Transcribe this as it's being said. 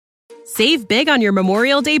Save big on your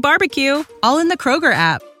Memorial Day barbecue, all in the Kroger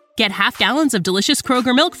app. Get half gallons of delicious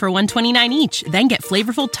Kroger milk for $1.29 each. Then get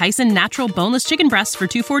flavorful Tyson natural boneless chicken breasts for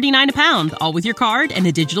 $2.49 a pound, all with your card and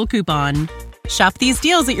a digital coupon. Shop these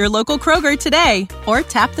deals at your local Kroger today, or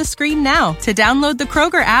tap the screen now to download the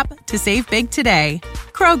Kroger app to save big today.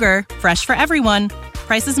 Kroger, fresh for everyone.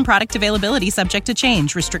 Prices and product availability subject to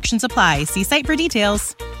change. Restrictions apply. See site for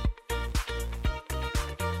details.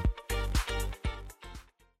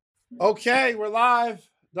 Okay, we're live.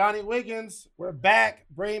 Donnie Wiggins, we're back.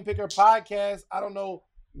 Brain Picker Podcast. I don't know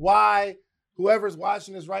why whoever's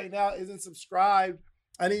watching this right now isn't subscribed.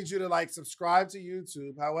 I need you to subscribe to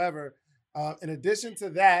YouTube. However, in addition to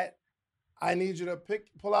that, I need you to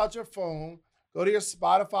pull out your phone, go to your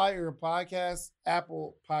Spotify or your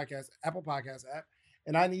Apple Podcast app,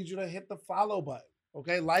 and I need you to hit the follow button.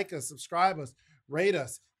 Okay, like us, subscribe us, rate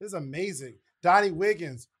us. This is amazing. Donnie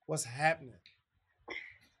Wiggins, what's happening?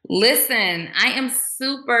 Listen, I am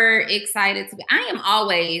super excited I am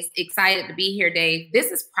always excited to be here, Dave. This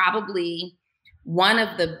is probably one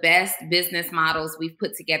of the best business models we've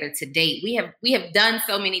put together to date. We have done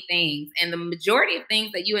so many things, and the majority of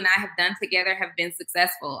things that you and I have done together have been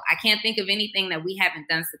successful. I can't think of anything that we haven't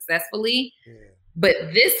done successfully, but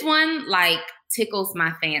this one tickles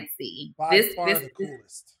my fancy. By far the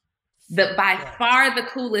coolest. By far the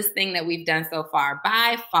coolest thing that we've done so far.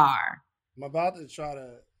 By far. I'm about to try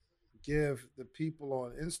to give the people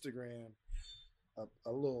on Instagram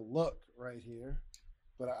a little look right here.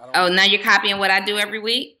 But I don't now you're copying what I do every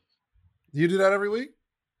week? Do you do that every week?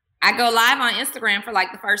 I go live on Instagram for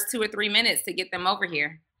the first 2 or 3 minutes to get them over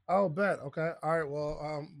here. Oh, bet. Okay. All right.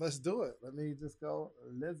 Well, let's do it. Let me just go.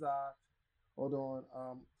 Hold on.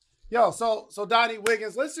 So Donnie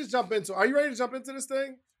Wiggins, let's just jump into it. Are you ready to jump into this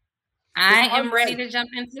thing? I am ready to jump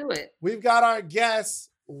into it. We've got our guests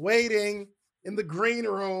waiting in the green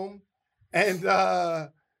room. And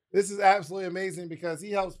this is absolutely amazing because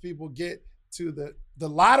he helps people get to the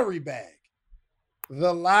lottery bag.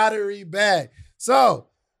 The lottery bag. So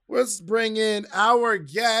let's bring in our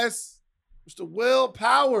guest, Mr. Will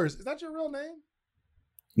Powers. Is that your real name?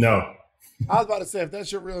 No. I was about to say, if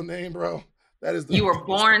that's your real name, bro, that is you were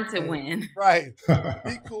born to win. Right.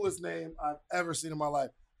 The coolest name I've ever seen in my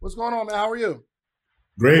life. What's going on, man? How are you?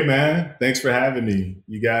 Great, man. Thanks for having me.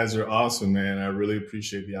 You guys are awesome, man. I really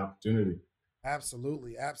appreciate the opportunity.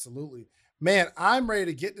 Absolutely. Absolutely. Man, I'm ready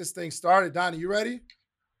to get this thing started. Donnie, you ready?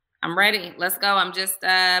 I'm ready. Let's go. I'm just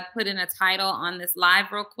putting a title on this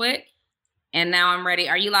live real quick. And now I'm ready.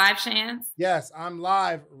 Are you live, Shans? Yes, I'm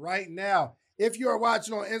live right now. If you are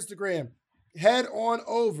watching on Instagram, head on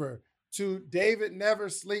over to David Never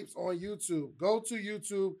Sleeps on YouTube. Go to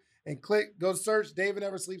YouTube and go search David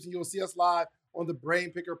Never Sleeps, and you'll see us live on the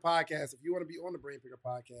Brain Picker Podcast. If you want to be on the Brain Picker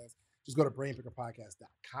Podcast, just go to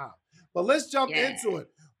brainpickerpodcast.com. But let's jump into it.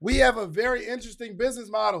 We have a very interesting business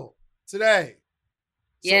model today.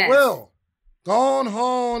 So, Will, go on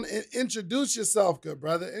home and introduce yourself, good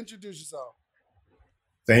brother. Introduce yourself.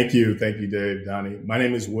 Thank you. Thank you, Dave, Donnie. My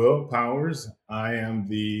name is Will Powers. I am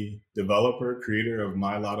the developer, creator of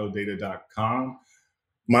MyLottoData.com.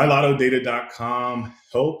 MyLottoData.com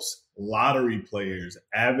helps lottery players,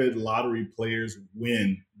 avid lottery players,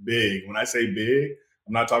 win big. When I say big,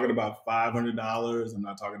 I'm not talking about $500. I'm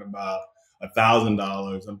not talking about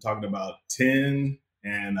 $1,000. I'm talking about $10,000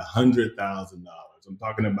 and $100,000. I'm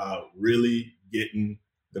talking about really getting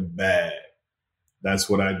the bag. That's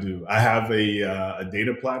what I do. I have a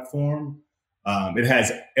data platform. It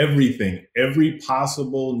has everything, every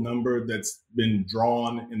possible number that's been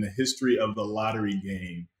drawn in the history of the lottery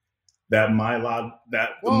game. Hold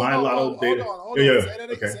on. Say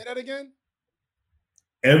that again.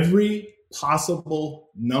 Every possible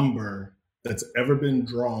number that's ever been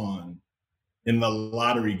drawn in the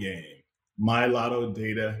lottery game,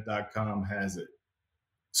 MyLottoData.com has it.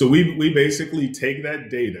 So we basically take that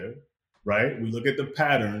data, right? We look at the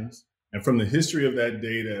patterns, and from the history of that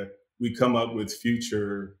data, we come up with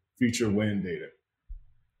future win data.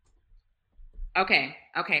 Okay,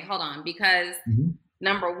 hold on. Because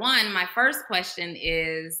number one, my first question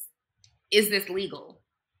is this legal?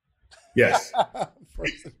 Yes.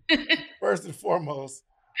 First and foremost,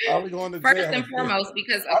 are we going to jail? First and foremost,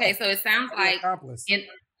 because, so it sounds like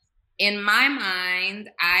in my mind,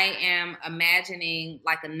 I am imagining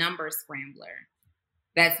like a number scrambler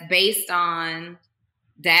that's based on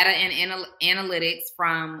data and analytics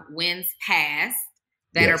from wins past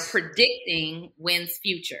that are predicting wins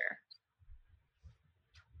future.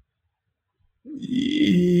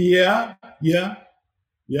 Yeah.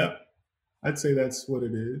 I'd say that's what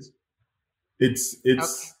it is. It's okay.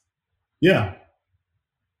 Yeah.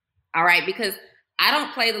 All right, because I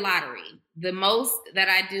don't play the lottery. The most that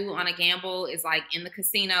I do on a gamble is like in the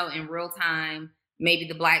casino in real time, maybe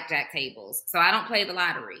the blackjack tables. So I don't play the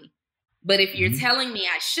lottery. But if you're telling me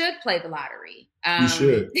I should play the lottery, you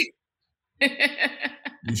should.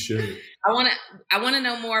 You should. I want to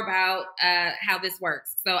know more about how this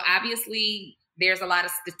works. So obviously, there's a lot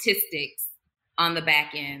of statistics on the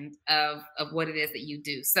back end of what it is that you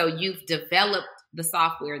do. So you've developed the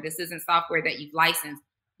software. This isn't software that you've licensed.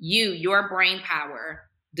 Your brain power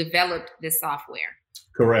developed this software.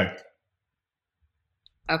 Correct.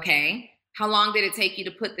 Okay. How long did it take you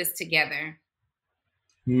to put this together?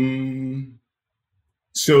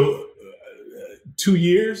 So 2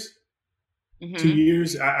 years. Mm-hmm. 2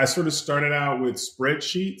 years. I sort of started out with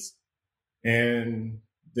spreadsheets and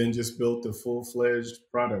then just built a full-fledged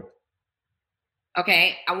product.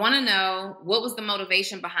 Okay. I want to know, what was the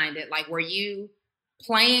motivation behind it? Like, were you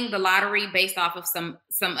playing the lottery based off of some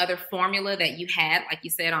other formula that you had, like you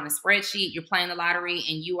said, on a spreadsheet? You're playing the lottery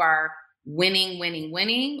and you are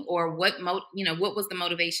winning, or what was the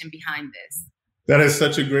motivation behind this? That is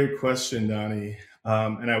such a great question, Donnie.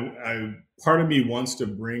 And I part of me wants to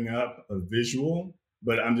bring up a visual,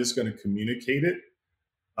 but I'm just going to communicate it.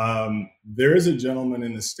 There is a gentleman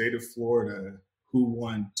in the state of Florida who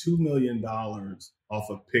won $2 million off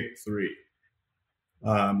of Pick 3.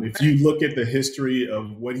 If you look at the history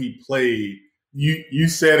of what he played, you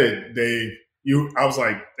said it, Dave. I was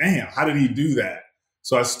like, damn, how did he do that?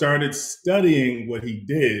 So I started studying what he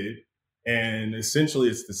did, and essentially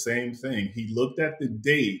it's the same thing. He looked at the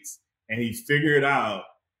dates and he figured out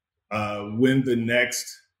when the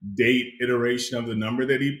next date iteration of the number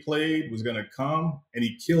that he played was going to come, and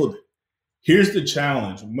he killed it. Here's the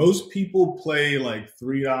challenge. Most people play like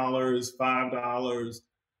 $3, $5.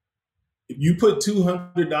 If you put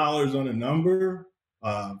 $200 on a number,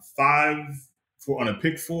 on a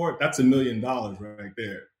pick 4, that's $1 million right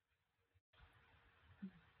there.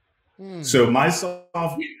 So my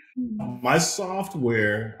software,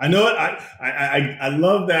 I know it. I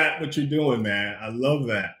love that what you're doing, man. I love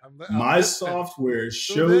that. My software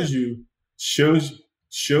shows you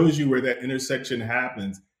where that intersection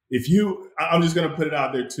happens. I'm just going to put it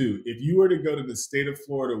out there too. If you were to go to the state of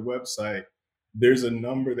Florida website, there's a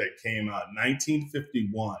number that came out,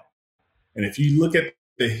 1951. And if you look at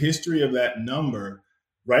the history of that number,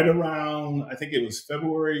 right around, I think it was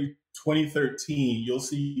February 2013, you'll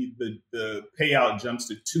see the payout jumps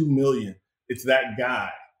to 2 million. It's that guy.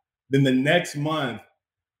 Then the next month,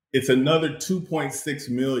 it's another 2.6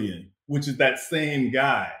 million, which is that same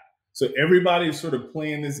guy. So everybody's sort of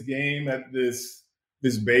playing this game at this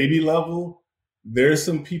baby level. There's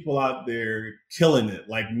some people out there killing it,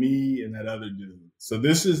 like me and that other dude. So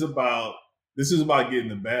this is about getting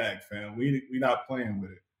the bag, fam. We not playing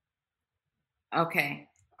with it. Okay.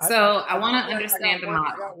 So I want to understand the model.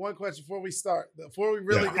 I got one question before we start. Before we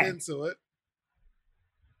really get into it,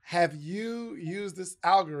 have you used this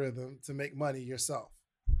algorithm to make money yourself?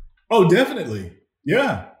 Oh, definitely.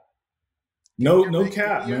 Yeah. No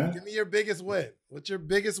cap, man. Give me your biggest win. What's your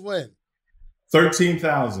biggest win?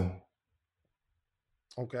 13,000.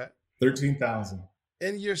 Okay. 13,000.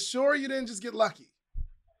 And you're sure you didn't just get lucky?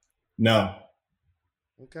 No.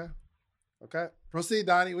 Okay. Proceed,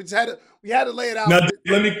 Donnie. We had to lay it out. Now,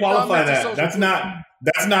 let me qualify that. That's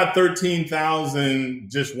not 13,000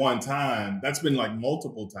 just one time. That's been like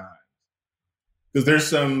multiple times. Because there's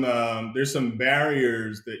some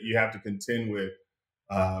barriers that you have to contend with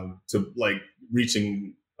to like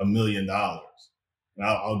reaching $1 million. And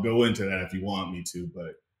I'll go into that if you want me to,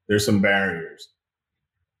 but there's some barriers.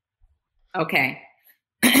 Okay.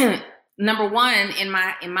 Number one, in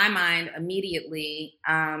my mind, immediately,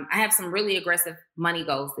 I have some really aggressive money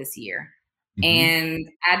goals this year. Mm-hmm. And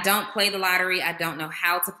I don't play the lottery. I don't know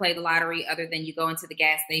how to play the lottery other than you go into the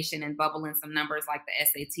gas station and bubble in some numbers like the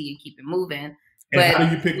SAT and keep it moving. And how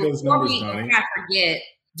do you pick those numbers, Donnie? I forget,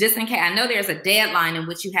 just in case, I know there's a deadline in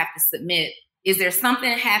which you have to submit. Is there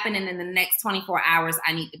something happening in the next 24 hours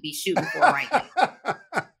I need to be shooting for right now?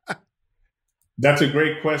 That's a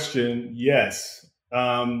great question. Yes.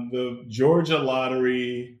 The Georgia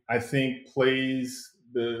lottery, I think, plays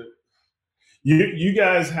you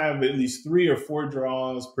guys have at least 3 or 4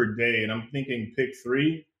 draws per day. And I'm thinking pick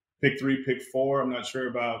 3, pick 4. I'm not sure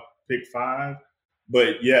about pick 5.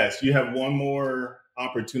 But yes, you have one more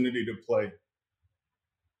opportunity to play.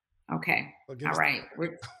 Okay. All right.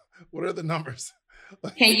 What are the numbers?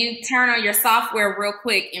 Can you turn on your software real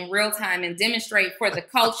quick in real time and demonstrate for the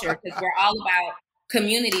culture? Because we're all about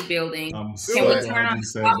community building. Can we turn on the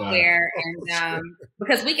software and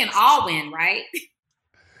because we can all win, right?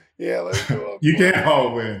 Yeah, let's go. You can't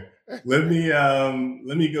all win. Let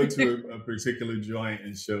me go to a particular joint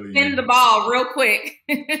and show you. Spin the ball real quick.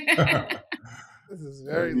 This is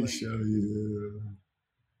very Let me late. show you.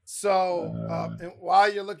 So, and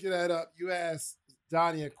while you're looking that up, you asked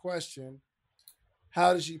Donnie a question.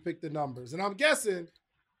 How did she pick the numbers? And I'm guessing,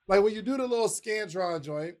 like when you do the little Scantron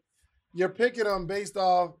joint, you're picking them based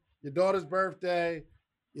off your daughter's birthday,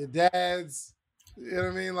 your dad's, you know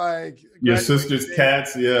what I mean? Like your sister's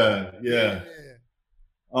cats. Yeah.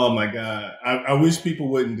 Oh my God. I wish people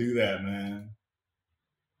wouldn't do that, man.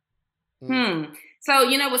 So,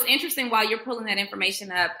 what's interesting while you're pulling that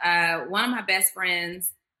information up, one of my best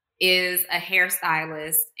friends is a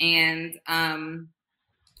hairstylist. And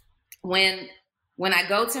when I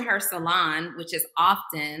go to her salon, which is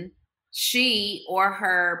often, she or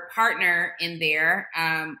her partner in there,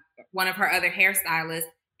 one of her other hairstylists,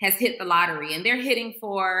 has hit the lottery, and they're hitting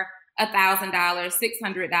for $1,000,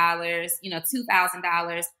 $600,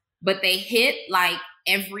 $2,000, but they hit like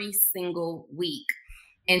every single week.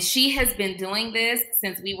 And she has been doing this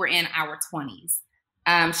since we were in our 20s.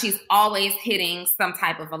 She's always hitting some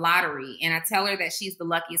type of a lottery. And I tell her that she's the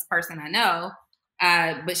luckiest person I know.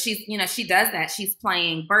 But she's, she does that. She's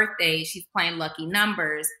playing birthdays, she's playing lucky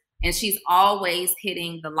numbers, and she's always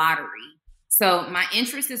hitting the lottery. So my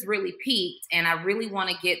interest is really piqued, and I really want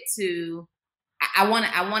to get to, I want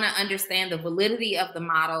to understand the validity of the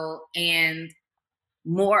model and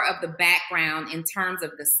more of the background in terms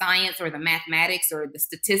of the science or the mathematics or the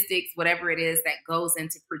statistics, whatever it is that goes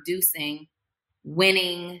into producing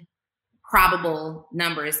winning probable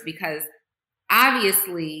numbers, because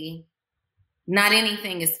obviously not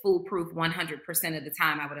anything is foolproof 100% of the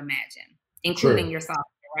time, I would imagine, including your software,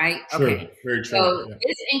 right? Sure. Okay. Very true. So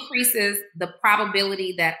this increases the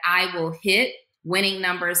probability that I will hit winning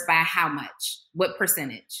numbers by how much? What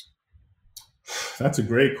percentage? That's a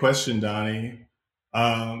great question, Donnie.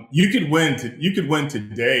 You could win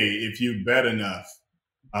today if you bet enough.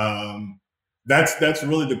 That's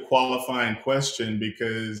really the qualifying question,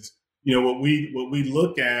 because what we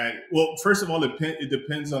look at. Well, first of all, it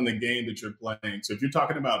depends on the game that you're playing. So if you're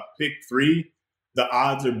talking about pick 3, the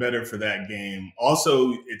odds are better for that game.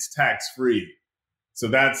 Also, it's tax free, so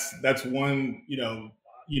that's one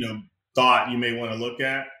thought you may want to look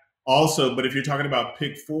at. Also, but if you're talking about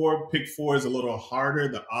pick 4 is a little harder.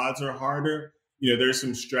 The odds are harder. There's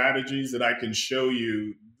some strategies that I can show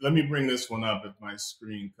you. Let me bring this one up if my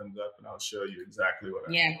screen comes up, and I'll show you exactly what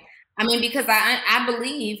I mean. I mean, because I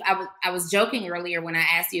believe I was joking earlier when I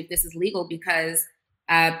asked you if this is legal, because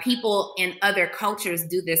people in other cultures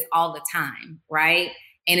do this all the time, right?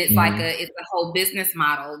 And it's it's a whole business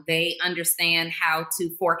model. They understand how to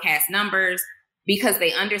forecast numbers because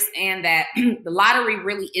they understand that the lottery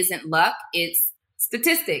really isn't luck, it's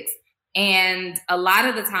statistics. And a lot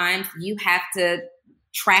of the times you have to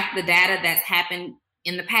track the data that's happened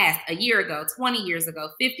in the past, a year ago, 20 years ago,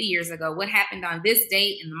 50 years ago, what happened on this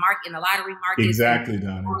date in the lottery market. Exactly,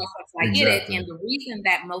 Donnie. I get it. And the reason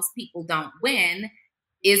that most people don't win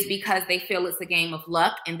is because they feel it's a game of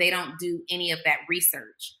luck and they don't do any of that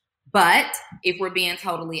research. But if we're being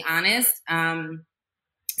totally honest,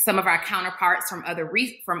 some of our counterparts from other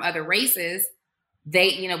races,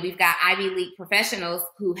 we've got Ivy League professionals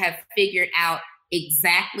who have figured out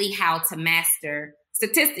exactly how to master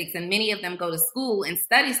statistics. And many of them go to school and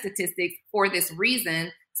study statistics for this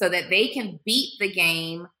reason, so that they can beat the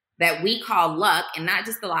game that we call luck, and not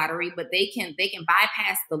just the lottery, but they can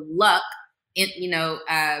bypass the luck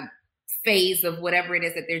phase of whatever it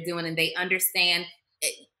is that they're doing. And they understand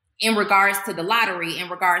in regards to the lottery, in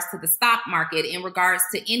regards to the stock market, in regards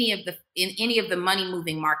to any of the money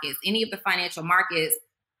moving markets, any of the financial markets,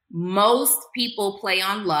 most people play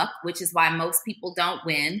on luck, which is why most people don't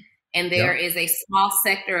win. And there is a small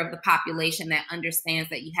sector of the population that understands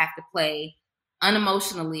that you have to play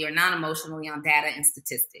unemotionally or non-emotionally on data and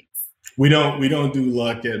statistics. We don't do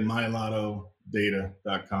luck at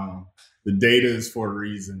mylottodata.com. The data is for a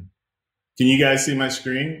reason. Can you guys see my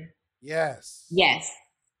screen? Yes. Yes.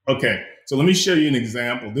 Okay, so let me show you an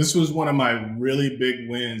example. This was one of my really big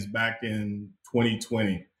wins back in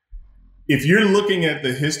 2020. If you're looking at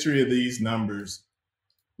the history of these numbers,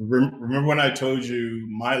 remember when I told you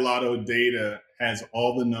My Lotto data has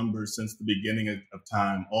all the numbers since the beginning of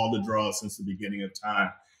time, all the draws since the beginning of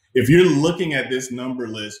time. If you're looking at this number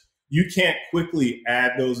list, you can't quickly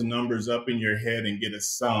add those numbers up in your head and get a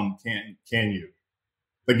sum, can you?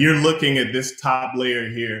 Like, you're looking at this top layer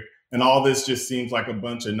here, and all this just seems like a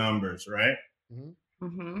bunch of numbers, right? Mm-hmm.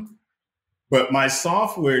 Mm-hmm. But my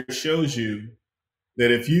software shows you that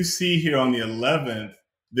if you see here on the 11th,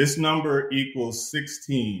 this number equals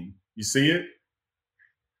 16. You see it?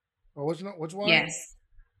 Oh, which one? Yes.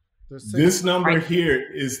 This number here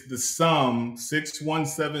is the sum.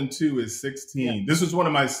 6172 is 16. Yeah. This was one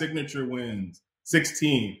of my signature wins.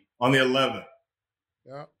 16 on the 11th.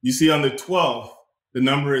 Yeah. You see on the 12th, the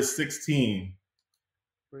number is 16.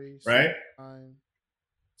 3, 6, right? 9,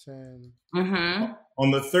 10. Mm-hmm.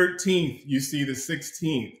 On the 13th, you see the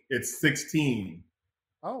 16th. It's 16.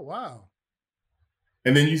 Oh, wow.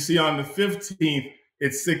 And then you see on the 15th,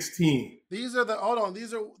 it's 16. These are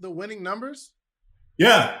the winning numbers?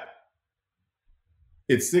 Yeah.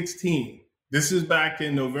 It's 16. This is back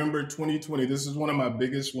in November 2020. This is one of my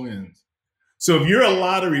biggest wins. So if you're a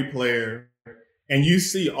lottery player and you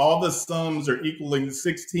see all the sums are equaling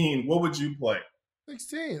 16, what would you play?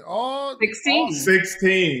 16.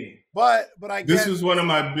 16. But I guess this was one of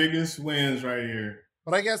my biggest wins right here.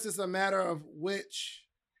 But I guess it's a matter of which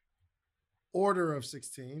order of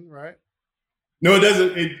 16, right? No, it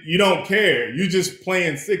doesn't. You don't care. You're just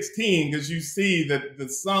playing 16 because you see that the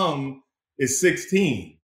sum is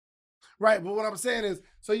 16. Right. But what I'm saying is,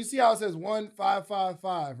 so you see how it says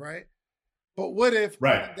 1555, right? But what if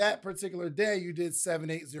that particular day you did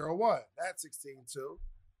 7801? That's 16 too,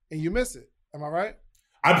 and you miss it. Am I right?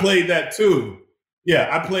 I played that too. Yeah,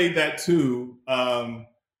 I played that too.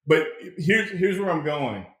 But here's where I'm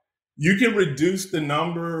going. You can reduce the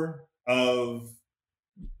number of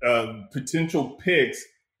potential picks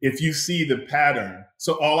if you see the pattern.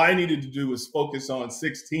 So all I needed to do was focus on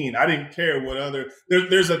 16. I didn't care what other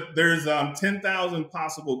there's 10,000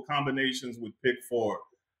 possible combinations with pick 4.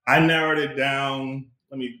 I narrowed it down.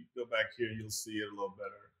 Let me go back here. You'll see it a little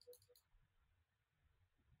better.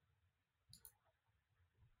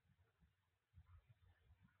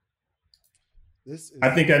 I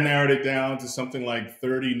think I narrowed it down to something like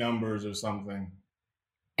 30 numbers or something.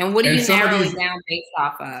 And what do you narrow it down based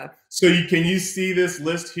off of? So can you see this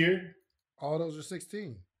list here? All those are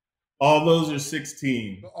 16. All those are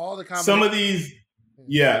 16. But all the combinations.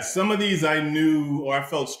 Some of these I knew or I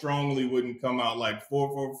felt strongly wouldn't come out, like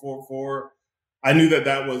 4444. I knew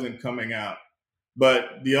that wasn't coming out.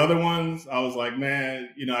 But the other ones, I was like, man,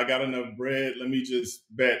 I got enough bread. Let me just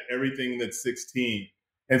bet everything that's 16.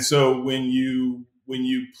 And so when you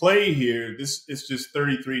play here, it's just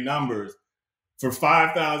 33 numbers. For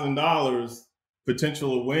 $5,000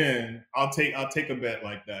 potential to win, I'll take a bet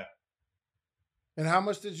like that. And how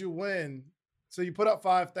much did you win? So you put up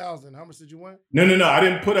 5,000. How much did you win? No. I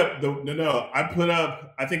didn't put up I put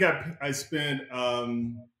up. I think I spent.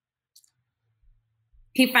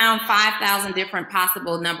 He found 5,000 different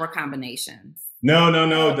possible number combinations. No,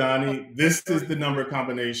 Donnie. This is the number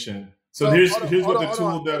combination. So here's what the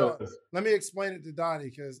tool does. Let me explain it to Donnie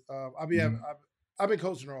because I've been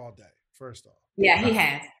coaching her all day. First off. Yeah, he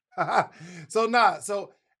has. So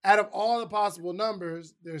out of all the possible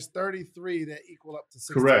numbers, there's 33 that equal up to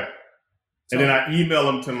 16. Correct. So, and then I email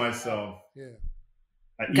them to myself. Yeah.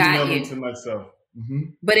 I email them to myself. Mm-hmm.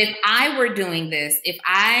 But if I were doing this, if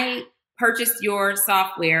I purchased your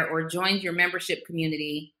software or joined your membership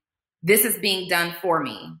community, this is being done for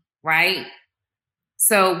me, right?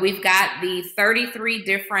 So we've got the 33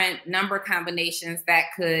 different number combinations that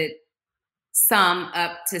could sum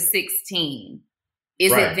up to 16.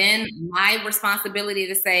 Is it then my responsibility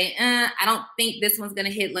to say, I don't think this one's going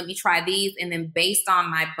to hit. Let me try these. And then based on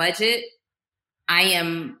my budget, I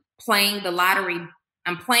am playing the lottery.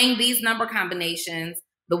 I'm playing these number combinations,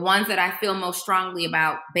 the ones that I feel most strongly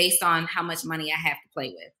about based on how much money I have to play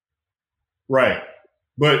with. Right.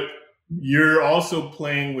 But you're also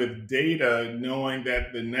playing with data, knowing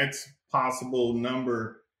that the next possible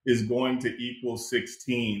number is going to equal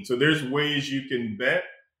 16. So there's ways you can bet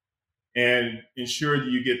and ensure that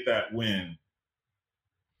you get that win.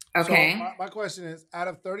 Okay. So my question is, out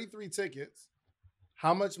of 33 tickets,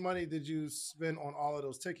 how much money did you spend on all of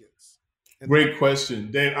those tickets? Great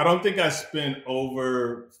question, Dave. I don't think I spent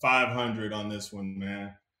over 500 on this one,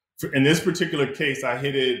 man. In this particular case, I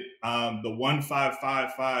hit it. The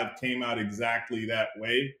 1555 came out exactly that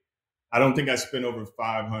way. I don't think I spent over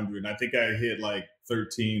 500. I think I hit like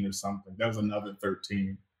 13 or something. That was another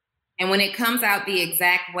 13. And when it comes out the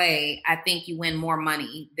exact way, I think you win more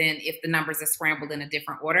money than if the numbers are scrambled in a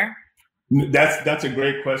different order. That's a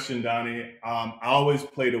great question, Donnie. I always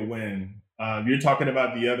play to win. You're talking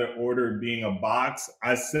about the other order being a box.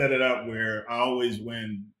 I set it up where I always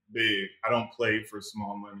win big. I don't play for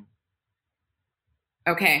small money.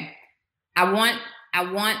 Okay. I want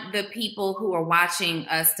the people who are watching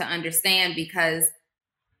us to understand, because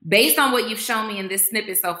based on what you've shown me in this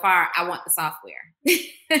snippet so far, I want the software.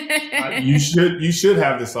 You should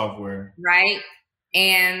have the software. Right.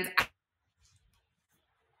 And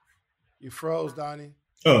you froze, Donnie.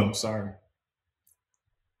 Oh, I'm sorry.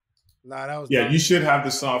 Nah, that was You should have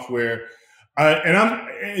the software.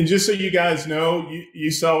 And just so you guys know,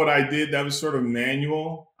 you saw what I did. That was sort of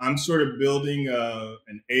manual. I'm sort of building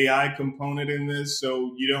an AI component in this,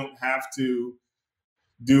 so you don't have to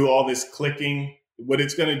do all this clicking. What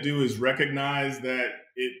it's going to do is recognize that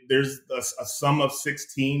there's a sum of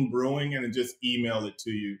 16 brewing, and then just email it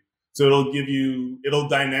to you. So it'll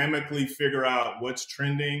dynamically figure out what's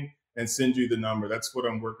trending and send you the number. That's what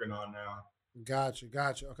I'm working on now. Gotcha.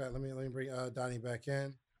 Okay, let me bring Donnie back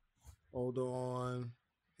in. Hold on,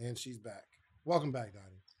 and she's back. Welcome back,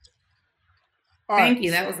 Donnie. Thank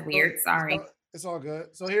you. That was weird. Sorry. It's all good.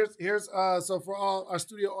 So here's so for all our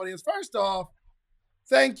studio audience, first off,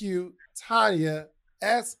 thank you, Tanya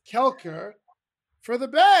S. Kelker, for the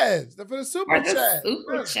badge, for the super chat.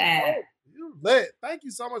 Super chat. You lit. Thank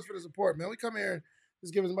you so much for the support, man. We come here and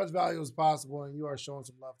just give as much value as possible, and you are showing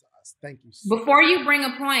some love to us. Thank you. Before you bring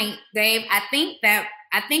a point, Dave, I think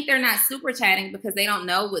they're not super chatting because they don't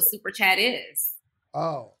know what super chat is.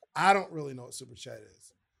 Oh, I don't really know what super chat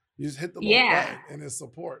is. You just hit the little button and it's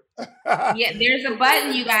support. Yeah, there's a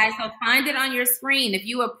button, you guys. So find it on your screen. If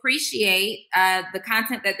you appreciate the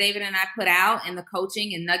content that David and I put out and the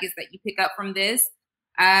coaching and nuggets that you pick up from this,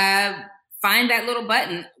 find that little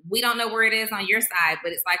button. We don't know where it is on your side,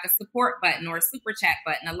 but it's like a support button or a super chat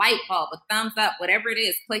button, a light bulb, a thumbs up, whatever it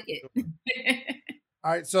is, click it.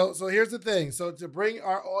 All right. So here's the thing. So to bring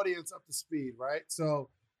our audience up to speed, right? So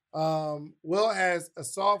Will has a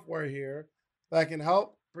software here that can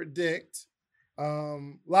help predict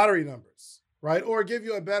lottery numbers, right? Or give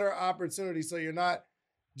you a better opportunity so you're not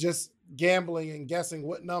just gambling and guessing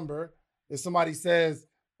what number. If somebody says,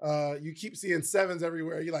 you keep seeing sevens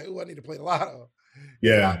everywhere, you're like, oh, I need to play the lotto.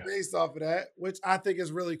 Yeah. It's not based off of that, which I think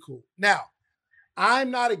is really cool. Now, I'm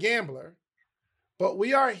not a gambler, but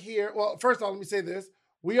we are here. Well, first of all, let me say this.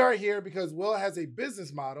 We are here because Will has a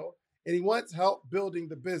business model and he wants help building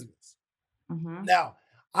the business. Mm-hmm. Now,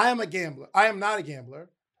 I am a gambler. I am not a gambler,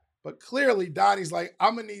 but clearly Donnie's like,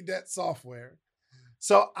 I'm going to need that software.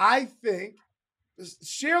 So I think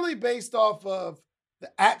sheerly based off of the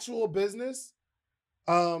actual business,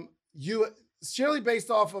 surely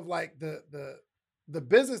based off of like the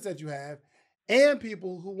business that you have and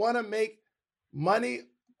people who want to make money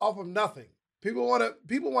off of nothing. People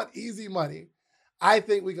want easy money. I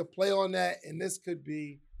think we could play on that, and this could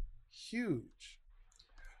be huge.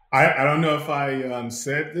 I don't know if I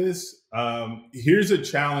said this. Here's a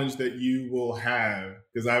challenge that you will have,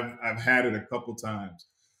 because I've had it a couple times.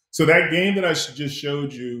 So that game that I just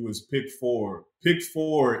showed you was Pick 4. Pick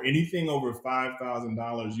 4, anything over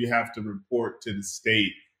 $5,000, you have to report to the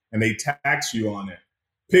state, and they tax you on it.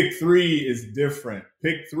 Pick 3 is different.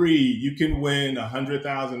 Pick 3, you can win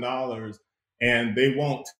 $100,000, and they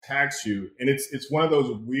won't tax you. And it's one of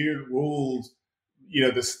those weird rules,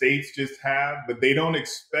 the states just have, but they don't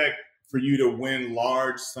expect for you to win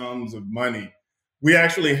large sums of money. We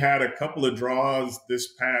actually had a couple of draws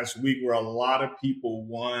this past week where a lot of people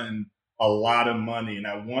won a lot of money. And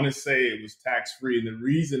I want to say it was tax-free. And the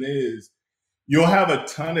reason is you'll have a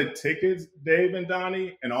ton of tickets, Dave and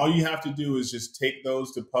Donnie, and all you have to do is just take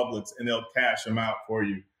those to Publix and they'll cash them out for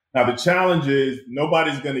you. Now, the challenge is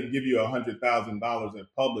nobody's going to give you $100,000 at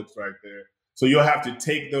Publix right there. So you'll have to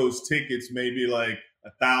take those tickets, maybe like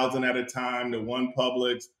 1,000 at a time to one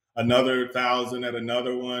Publix, another 1,000 at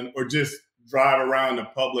another one, or just drive around to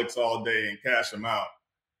Publix all day and cash them out.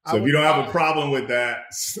 So if you don't have a problem with that,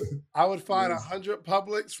 I would find 100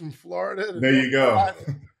 Publix from Florida. There you go.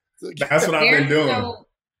 That's what I've been doing. No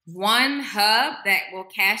one hub that will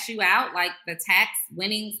cash you out, like the tax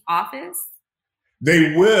winnings office.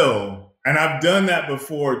 They will. And I've done that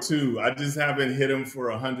before too. I just haven't hit them for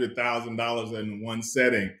 $100,000 in one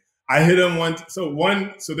setting. I hit them once. So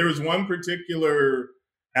there was one particular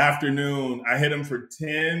afternoon, I hit them for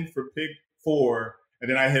 10 for Pick 4, and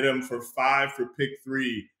then I hit them for 5 for Pick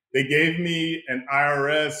 3. They gave me an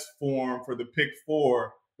IRS form for the Pick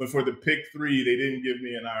 4, but for the Pick 3, they didn't give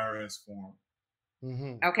me an IRS form.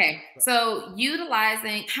 Mm-hmm. Okay. So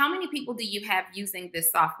how many people do you have using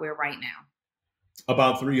this software right now?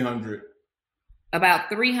 About 300. About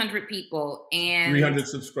 300 people and 300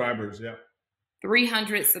 subscribers. Yeah.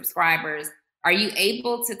 300 subscribers. Are you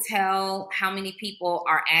able to tell how many people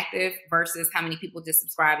are active versus how many people just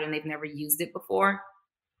subscribed and they've never used it before?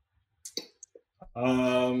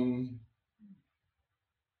 I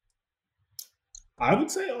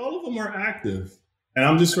would say all of them are active. And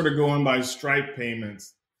I'm just sort of going by Stripe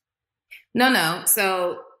payments. No.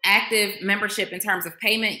 So active membership in terms of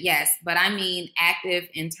payment, yes. But I mean active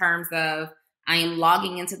in terms of I am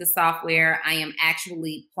logging into the software. I am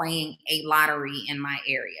actually playing a lottery in my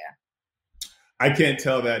area. I can't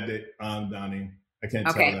tell that, Donnie. I can't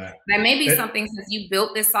tell that. That may be something, since you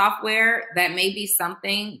built this software, that may be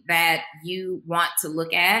something that you want to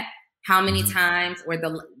look at. How many times, or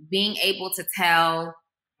being able to tell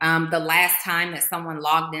the last time that someone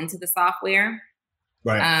logged into the software.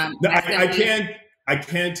 Right. No, I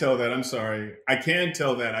can tell that. I'm sorry. I can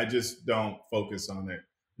tell that. I just don't focus on it.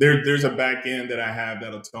 There's a back end that I have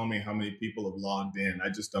that'll tell me how many people have logged in. I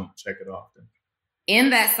just don't check it often.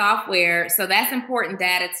 In that software, so that's important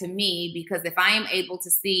data to me, because if I am able to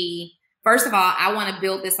see, first of all, I want to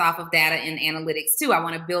build this off of data and analytics too. I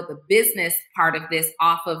want to build the business part of this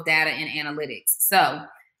off of data and analytics. So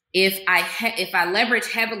if I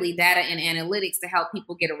leverage heavily data and analytics to help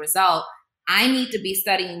people get a result, I need to be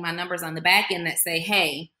studying my numbers on the back end that say,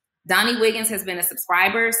 hey, Donnie Wiggins has been a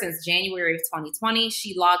subscriber since January of 2020.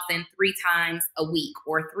 She logs in 3 times a week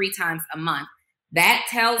or 3 times a month. That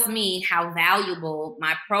tells me how valuable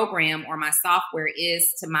my program or my software is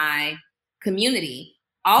to my community.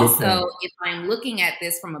 Also, if I'm looking at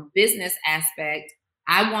this from a business aspect,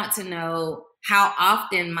 I want to know how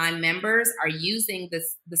often my members are using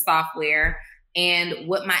the software and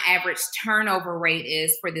what my average turnover rate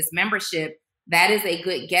is for this membership. That is a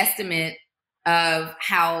good guesstimate of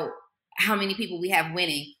how many people we have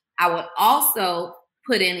winning. I would also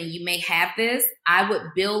put in, and you may have this, I would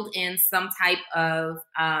build in some type of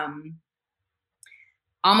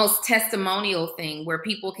almost testimonial thing where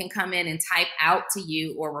people can come in and type out to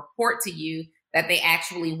you or report to you that they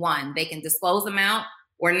actually won. They can disclose amount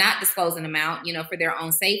or not disclose an amount, for their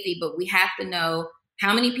own safety, but we have to know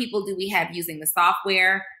how many people do we have using the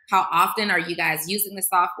software? How often are you guys using the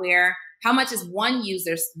software? How much is one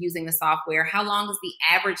user using the software? How long is the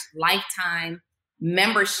average lifetime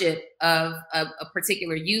membership of a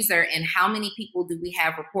particular user? And how many people do we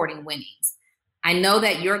have reporting winnings? I know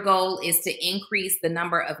that your goal is to increase the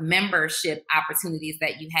number of membership opportunities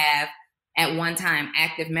that you have at one time,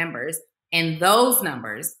 active members. And those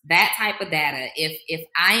numbers, that type of data, if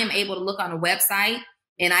I am able to look on a website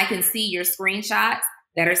and I can see your screenshots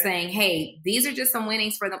that are saying, hey, these are just some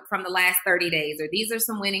winnings from the last 30 days, or these are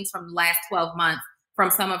some winnings from the last 12 months from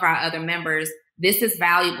some of our other members, this is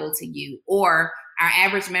valuable to you. Or our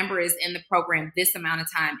average member is in the program this amount of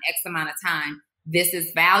time, X amount of time, this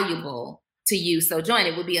is valuable to you. So join.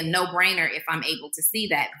 It would be a no-brainer if I'm able to see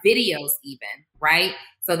that. Videos even, right?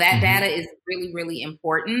 So that data is really, really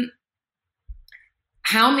important.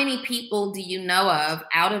 How many people do you know of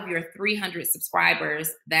out of your 300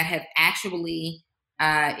 subscribers that have actually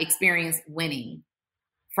experienced winning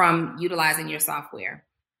from utilizing your software?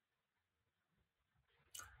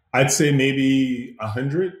 I'd say maybe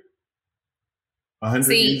 100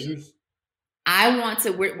 users.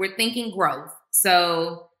 We're thinking growth.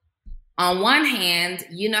 So on one hand,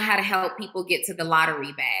 you know how to help people get to the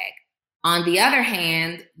lottery bag. On the other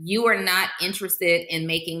hand, you are not interested in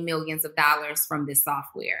making millions of dollars from this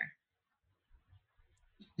software.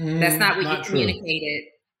 That's not what you communicated.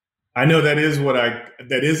 I know that isn't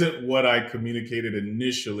what I communicated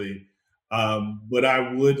initially, but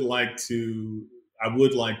I would like to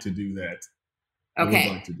do that.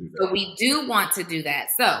 Okay, so we do want to do that.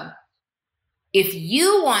 So if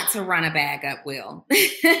you want to run a bag up, Will,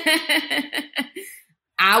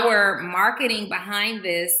 our marketing behind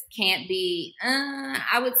this can't be,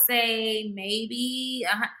 I would say maybe,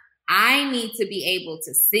 I need to be able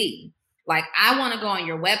to see. Like, I want to go on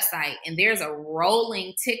your website and there's a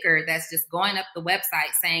rolling ticker that's just going up the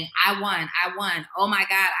website saying, I won. Oh my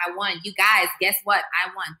God, I won. You guys, guess what? I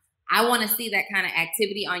won. I want to see that kind of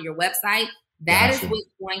activity on your website. That is what's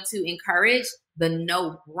going to encourage the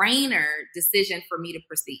no-brainer decision for me to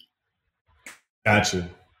proceed. Gotcha.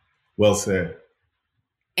 Well said.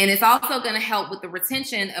 And it's also going to help with the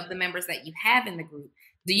retention of the members that you have in the group.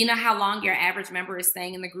 Do you know how long your average member is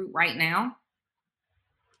staying in the group right now?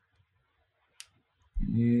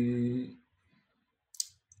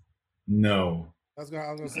 No. I was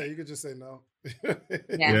gonna say, you could just say no.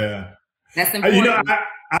 Yeah. That's important.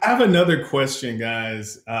 I have another question,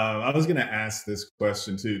 guys. I was going to ask this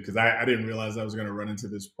question too, because I didn't realize I was going to run into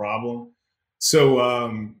this problem.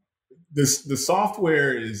 So the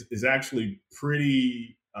software is actually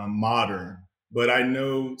pretty modern, but I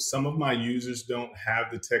know some of my users don't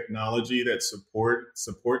have the technology that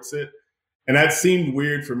supports it. And that seemed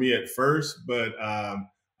weird for me at first, but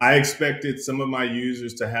I expected some of my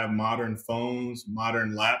users to have modern phones,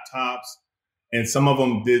 modern laptops, and some of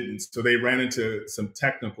them didn't. So they ran into some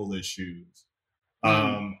technical issues.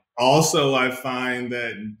 Also, I find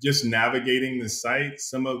that just navigating the site,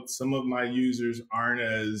 some of my users aren't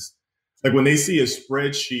as, like, when they see a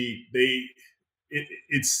spreadsheet,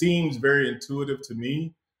 it seems very intuitive to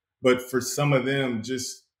me, but for some of them,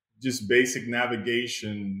 just basic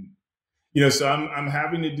navigation, so I'm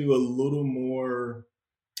having to do a little more,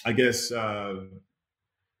 I guess,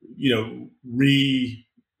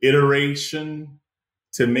 reiteration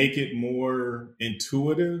to make it more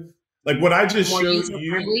intuitive. Like what I just More showed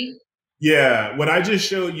user-friendly? you. Yeah, what I just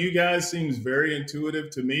showed you guys seems very intuitive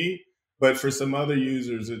to me, but for some other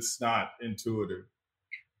users, it's not intuitive.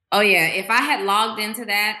 Oh yeah, if I had logged into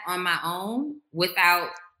that on my own without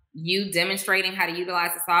you demonstrating how to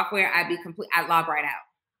utilize the software, I'd log right out.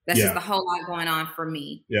 That's just a whole lot going on for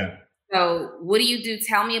me. Yeah. So what do you do?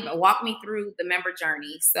 Walk me through the member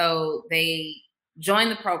journey. So they join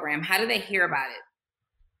the program. How do they hear about it?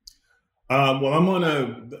 Well, I'm on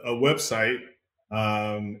a website,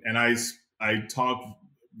 and I talk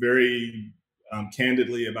very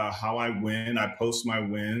candidly about how I win. I post my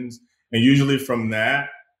wins, and usually from that,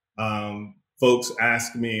 folks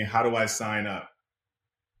ask me, how do I sign up?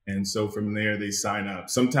 And so from there, they sign up.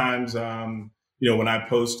 Sometimes, when I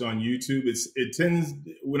post on YouTube,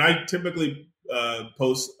 when I typically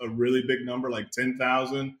post a really big number, like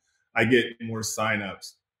 10,000, I get more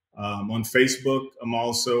signups. On Facebook, I'm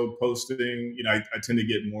also posting, I tend to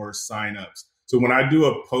get more signups. So when I do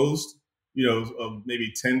a post, of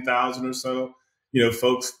maybe 10,000 or so,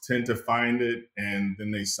 folks tend to find it and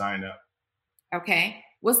then they sign up. Okay.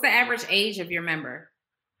 What's the average age of your member?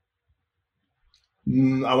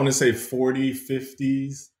 I want to say 40,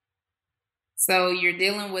 50s. So you're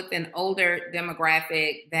dealing with an older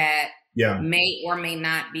demographic that may or may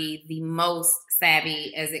not be the most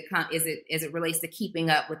savvy as it relates to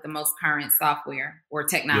keeping up with the most current software or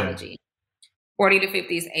technology. 40 to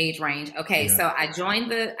 50s age range. Okay, so I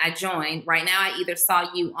joined. Right now, I either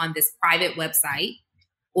saw you on this private website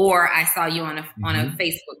or I saw you on a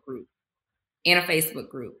Facebook group, in a Facebook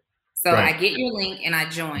group. So I get your link and I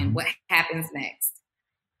join. What happens next?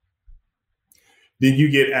 Then you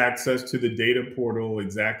get access to the data portal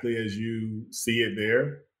exactly as you see it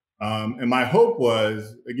there. And my hope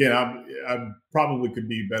was, again, I probably could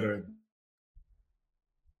be better at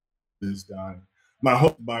this, Don. My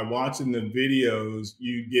hope, by watching the videos,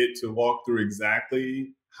 you get to walk through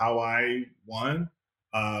exactly how I won.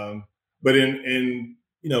 But in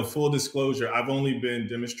full disclosure, I've only been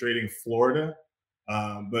demonstrating Florida,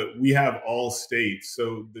 but we have all states,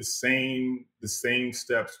 so the same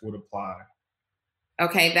steps would apply.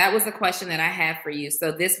 Okay, that was the question that I have for you.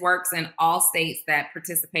 So this works in all states that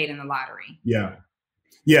participate in the lottery. Yeah,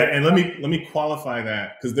 and let me qualify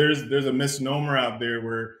that, because there's a misnomer out there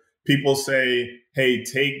where people say, "Hey,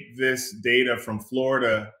 take this data from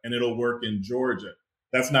Florida and it'll work in Georgia."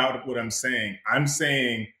 That's not what I'm saying. I'm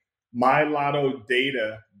saying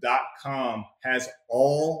mylottodata.com has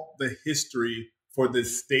all the history for the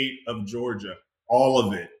state of Georgia, all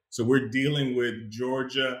of it. So we're dealing with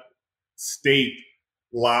Georgia state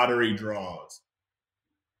lottery draws.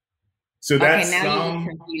 So that's now you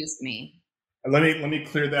confused me. Let me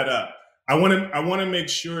clear that up. I want to make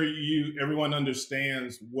sure everyone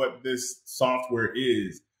understands what this software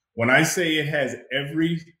is. When I say it has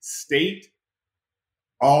every state,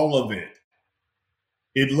 all of it.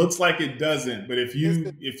 It looks like it doesn't, but if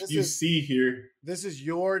you see here, this is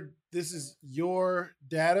your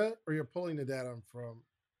data, or you're pulling the data from?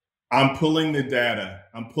 I'm pulling the data.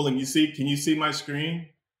 Can you see my screen?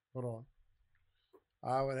 Hold on.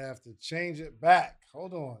 I would have to change it back.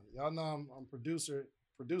 Hold on. Y'all know I'm producer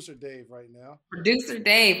Dave right now. Producer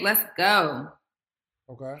Dave, let's go.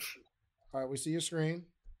 Okay. All right, we see your screen.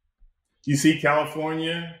 You see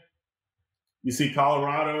California? You see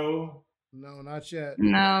Colorado? No, not yet.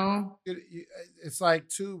 No. It's like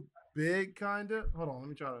too big, kind of. Hold on. Let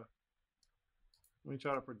me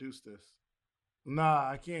try to produce this. Nah,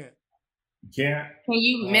 I can't. You can't? Can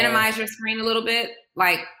you minimize your screen a little bit?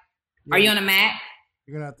 Like, are you on a Mac?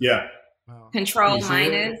 You're gonna have to. Control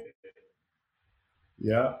minus.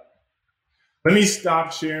 Yeah. Let me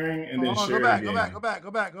stop sharing and then share again. Go back.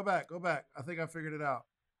 I think I figured it out.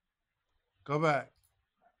 Go back.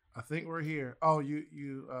 I think we're here. Oh, you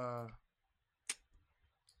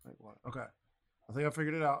okay. I think I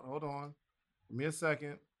figured it out. Hold on. Give me a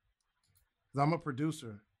second. 'Cause I'm a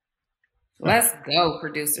producer. Let's go,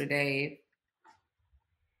 Producer Dave.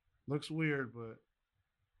 Looks weird, but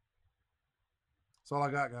that's all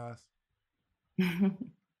I got, guys.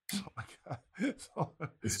 That's all I got.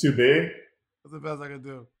 It's too big? That's the best I can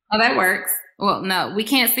do. Oh, that works. Well, no, we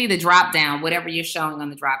can't see the drop down, whatever you're showing on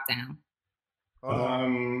the drop down.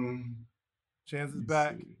 Chance is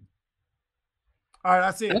back. All right,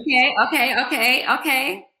 I see it.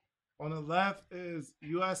 Okay. On the left is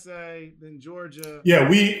USA, then Georgia. Yeah,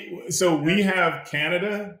 we have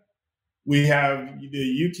Canada, We have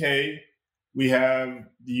the UK, we have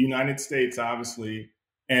the United States, obviously,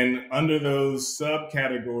 and under those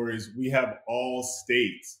subcategories, we have all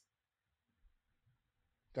states.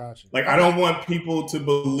 Gotcha. Like, I don't want people to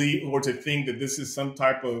believe or to think that this is some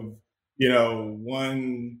type of,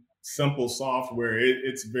 one simple software.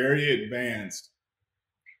 It's very advanced.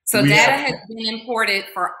 So data has been imported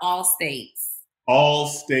for all states. All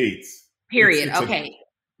states. Period. Okay.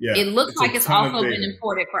 Yeah. It looks like it's also been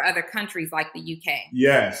imported for other countries like the UK.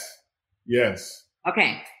 Yes.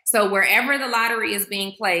 Okay. So wherever the lottery is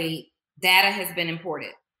being played, data has been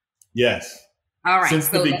imported. Yes. All right. Since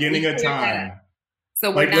the beginning of time.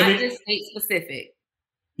 So we're not just state specific.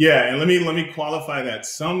 Yeah, and let me qualify that.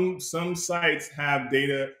 Some sites have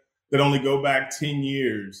data that only go back 10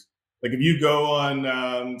 years. Like if you go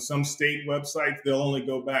on some state websites, they'll only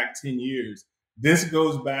go back 10 years. This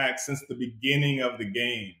goes back since the beginning of the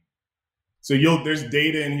game. So there's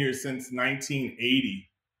data in here since 1980.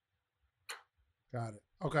 Got it.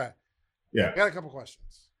 Okay. Yeah. I got a couple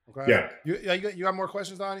questions. Okay. Yeah. You got more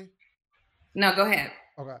questions, Donnie? No, go ahead.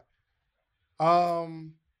 Okay.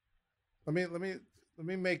 Let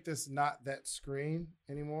me make this not that screen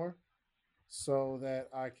anymore, so that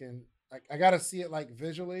I gotta see it like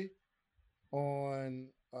visually on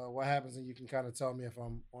what happens, and you can kind of tell me if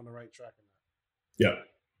I'm on the right track or not. Yeah.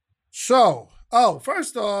 So,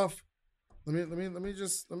 first off, let me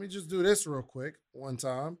just do this real quick one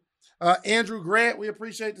time. Andrew Grant, we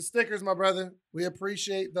appreciate the stickers, my brother. We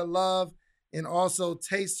appreciate the love, and also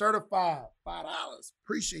Taste Certified, $5.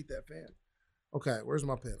 Appreciate that, fam. Okay, where's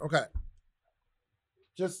my pen? Okay.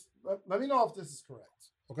 Just let me know if this is correct.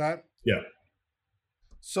 Okay. Yeah.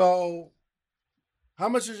 So, how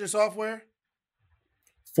much is your software?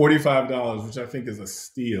 $45, which I think is a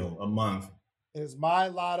steal a month. Is My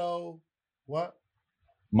Lotto what?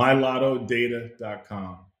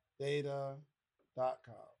 MyLottoData.com.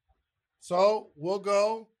 Data.com. So we'll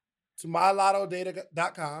go to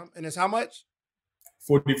MyLottoData.com, and it's how much?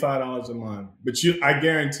 $45 a month. But I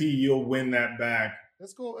guarantee you'll win that back.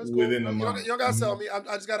 That's cool. Within a month. You don't got to sell me. I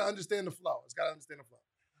just got to understand the flow.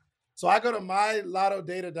 So I go to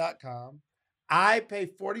MyLottoData.com. I pay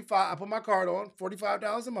 $45. I put my card on,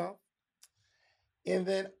 $45 a month. And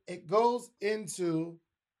then it goes into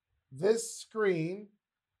this screen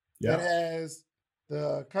that has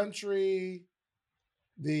the country,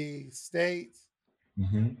 the state,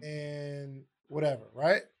 and whatever,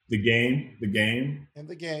 right? The game. And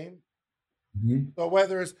the game. Mm-hmm. So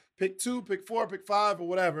whether it's pick 2, pick 4, pick 5, or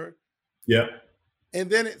whatever. Yep. And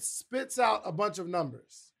then it spits out a bunch of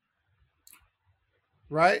numbers.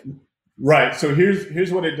 Right? Right. So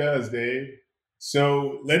here's what it does, Dave.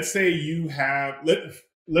 So let's say you have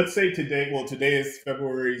let's say today is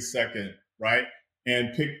February 2nd, right?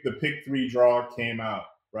 And the pick 3 draw came out,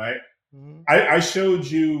 right? Mm-hmm. I showed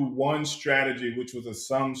you one strategy, which was a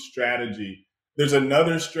sum strategy. There's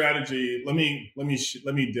another strategy. Let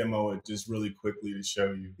me demo it just really quickly to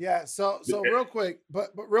show you. Yeah. So real quick,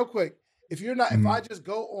 but real quick, if I just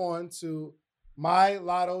go on to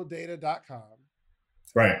MyLottoData.com,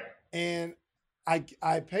 right, and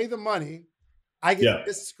I pay the money, I get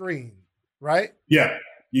this screen, right? Yeah,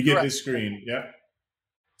 you get this screen. Yeah.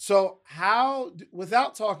 So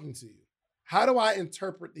without talking to you, how do I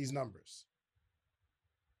interpret these numbers?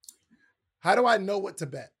 How do I know what to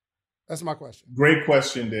bet? That's my question. Great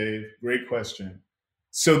question, Dave. Great question.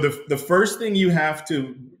 So the first thing you have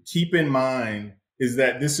to keep in mind is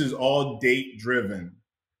that this is all date driven,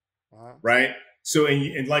 right? So,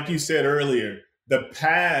 and like you said earlier, the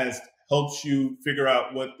past helps you figure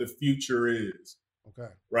out what the future is.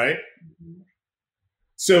 Okay. Right? Mm-hmm.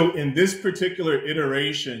 So in this particular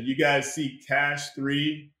iteration, you guys see Cash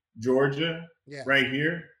 3, Georgia, right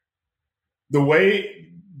here. The way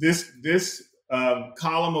this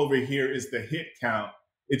column over here is the hit count.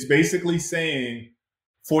 It's basically saying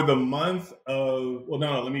for the month of,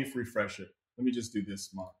 let me refresh it. Let me just do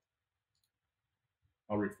this month.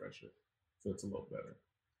 I'll refresh it. So it's a little better.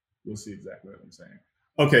 You'll see exactly what I'm saying.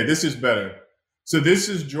 Okay, this is better. So this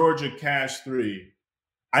is Georgia Cash 3.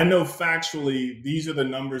 I know factually these are the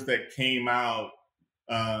numbers that came out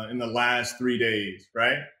in the last 3 days,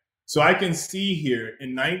 right? So I can see here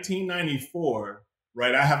in 1994,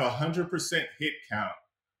 right, I have 100% hit count,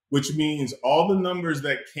 which means all the numbers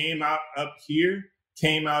that came out up here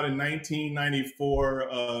came out in 1994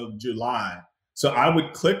 of July. So I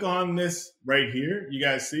would click on this right here. You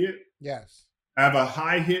guys see it? Yes. I have a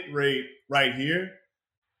high hit rate right here.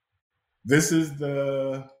 This is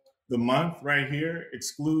the month right here,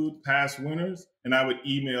 exclude past winners, and I would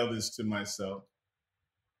email this to myself.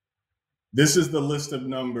 This is the list of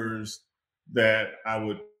numbers that I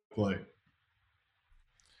would play.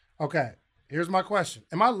 Okay. Here's my question.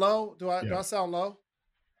 Am I low? Do I sound low?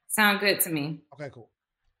 Sound good to me. Okay, cool.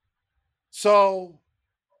 So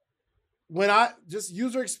when I just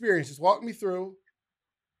user experience, just walk me through.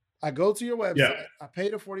 I go to your website. Yeah. I pay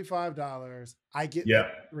the $45. I get Yeah.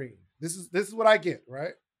 the screen. This is what I get,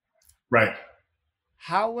 right? Right.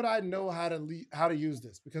 How would I know how to use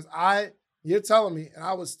this? Because you're telling me, and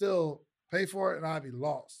I would still pay for it, and I'd be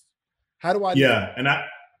lost. How do I? And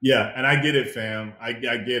I get it, fam. I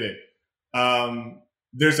get it.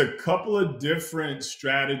 There's a couple of different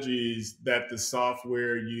strategies that the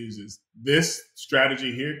software uses. This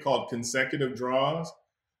strategy here, called consecutive draws,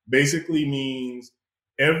 basically means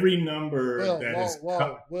every number Will.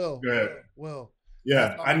 Go ahead. Will.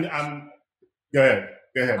 Yeah, I'm. Go ahead.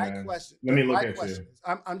 Go ahead, man. Let me look at you.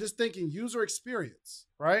 I'm just thinking user experience,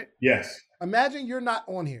 right? Yes. Imagine you're not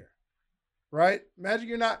on here, right? Imagine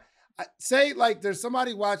you're not. Say like there's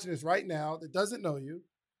somebody watching this right now that doesn't know you,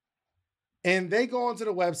 and they go onto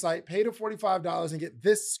the website, pay the $45, and get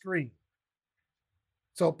this screen.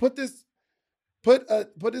 So put this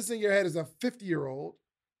in your head as a 50-year-old,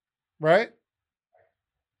 right?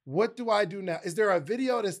 What do I do now? Is there a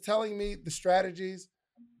video that's telling me the strategies?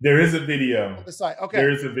 There is a video on the site. Okay. There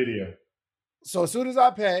is a video. So as soon as I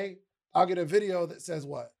pay, I'll get a video that says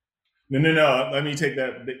what? No. Let me take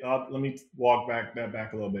that. Let me walk back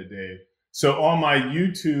a little bit, Dave. So on my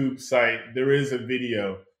YouTube site, there is a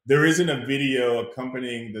video. There isn't a video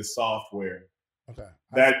accompanying the software. Okay.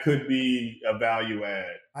 That could be a value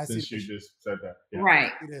add, since you just said that. Yeah.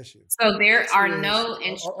 Right. So there are no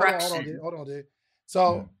instructions. Hold on, Dave.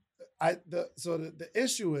 So the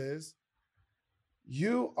issue is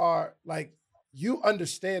you are like, you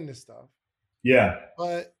understand this stuff. Yeah.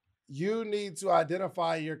 But you need to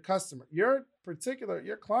identify your customer. Your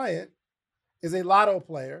client is a lotto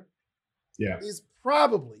player. Yeah. Is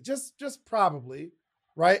probably, just probably,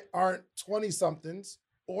 right, aren't 20-somethings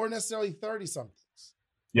or necessarily 30-somethings.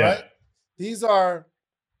 Yeah. Right? These are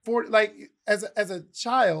 40, like as a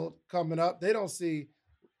child coming up, they don't see,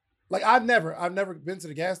 like I've never been to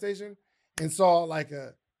the gas station and saw like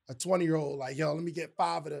a 20-year-old like, yo, let me get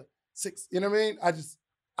 5 of the 6. You know what I mean?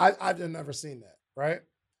 I've never seen that, right?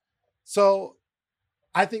 So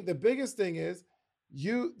I think the biggest thing is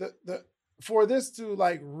for this to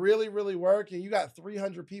like really, really work, and you got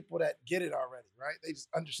 300 people that get it already, right? They just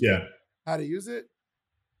understand how to use it.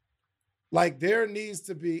 Like there needs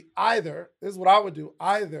to be this is what I would do,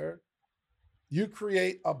 either you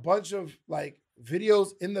create a bunch of like videos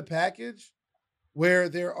in the package where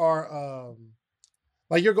there are,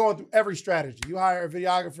 like you're going through every strategy. You hire a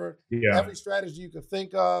videographer, every strategy you could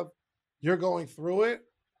think of, you're going through it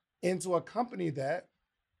into a company that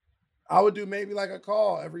I would do maybe like a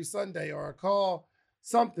call every Sunday or a call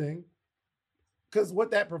something. Because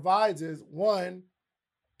what that provides is, one,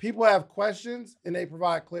 people have questions and they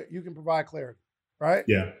provide you can provide clarity, right?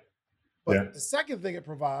 Yeah. But the second thing it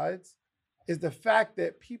provides is the fact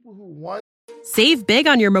that people who want. Save big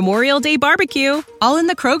on your Memorial Day barbecue, all in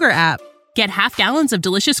the Kroger app. Get half gallons of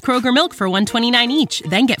delicious Kroger milk for $1.29 each.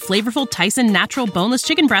 Then get flavorful Tyson natural boneless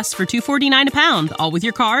chicken breasts for $2.49 a pound, all with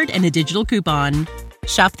your card and a digital coupon.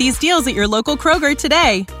 Shop these deals at your local Kroger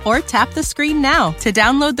today, or tap the screen now to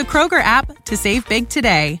download the Kroger app to save big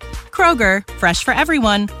today. Kroger, fresh for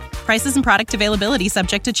everyone. Prices and product availability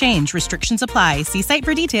subject to change. Restrictions apply. See site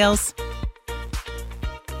for details.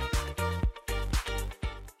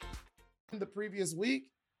 The previous week,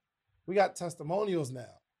 we got testimonials now.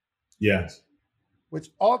 Yes. Which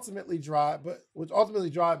ultimately drive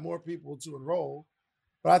more people to enroll.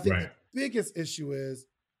 But I think the biggest issue is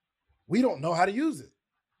we don't know how to use it.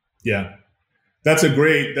 Yeah. That's a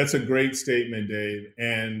great statement, Dave.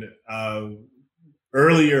 And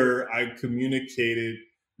earlier I communicated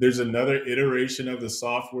there's another iteration of the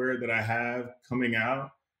software that I have coming out.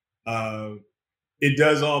 It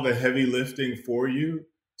does all the heavy lifting for you.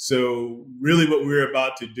 So really what we're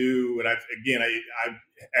about to do, and I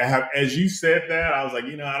have, as you said that, I was like,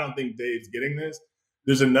 I don't think Dave's getting this.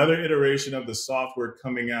 There's another iteration of the software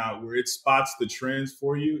coming out where it spots the trends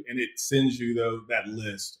for you and it sends you that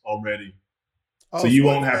list already. So you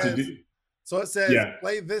won't have to do. So it says,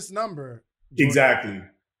 play this number. Jordan. Exactly.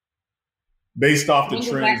 Based off the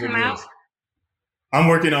trends of this. I'm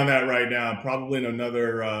working on that right now, probably in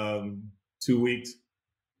another 2 weeks.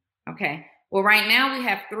 Okay. Well, right now we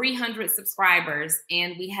have 300 subscribers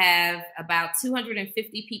and we have about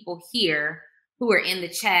 250 people here who are in the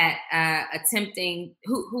chat attempting,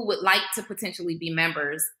 who would like to potentially be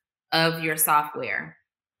members of your software.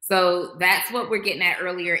 So that's what we're getting at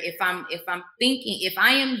earlier. If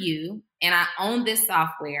I am you and I own this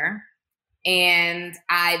software And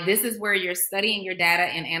this is where your studying your data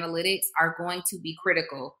and analytics are going to be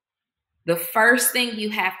critical. The first thing you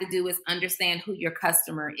have to do is understand who your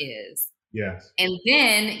customer is. Yes. And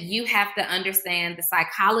then you have to understand the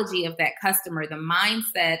psychology of that customer, the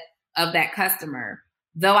mindset of that customer.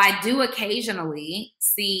 Though I do occasionally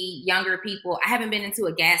see younger people, I haven't been into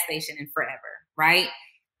a gas station in forever, right?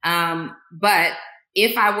 But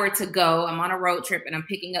if I were to go, I'm on a road trip and I'm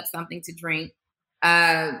picking up something to drink.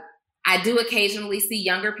 I do occasionally see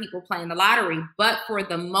younger people playing the lottery, but for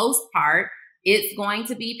the most part, it's going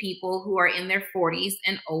to be people who are in their 40s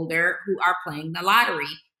and older who are playing the lottery,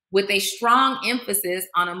 with a strong emphasis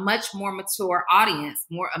on a much more mature audience,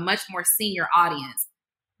 a much more senior audience.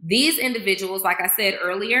 These individuals, like I said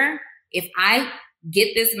earlier, if I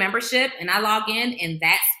get this membership and I log in and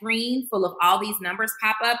that screen full of all these numbers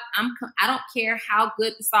pop up, I don't care how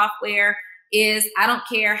good the software is. I don't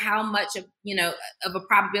care how much of a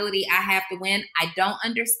probability I have to win. I don't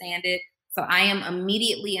understand it. So I am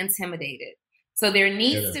immediately intimidated. So there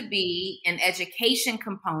needs to be an education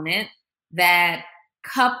component that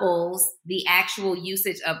couples the actual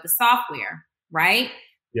usage of the software, right?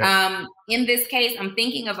 Yeah. In this case, I'm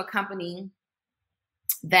thinking of a company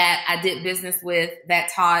that I did business with that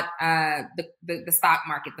taught the stock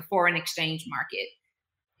market, the foreign exchange market.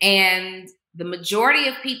 And the majority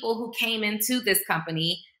of people who came into this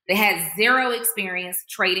company, they had zero experience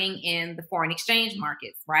trading in the foreign exchange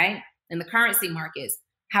markets, right? In the currency markets.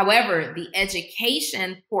 However, the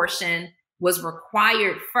education portion was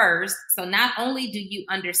required first. So not only do you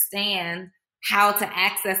understand how to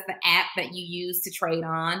access the app that you use to trade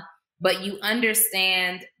on, but you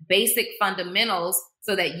understand basic fundamentals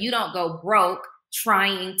so that you don't go broke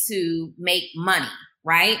trying to make money,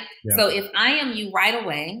 right? Yeah. So if I am you right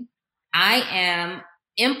away, I am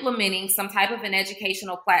implementing some type of an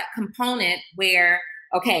educational component where,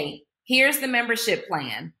 okay, here's the membership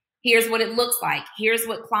plan. Here's what it looks like. Here's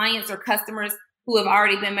what clients or customers who have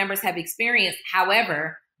already been members have experienced.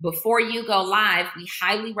 However, before you go live, we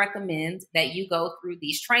highly recommend that you go through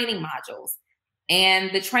these training modules.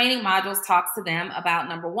 And the training modules talks to them about,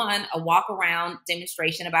 number one, a walk around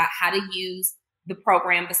demonstration about how to use the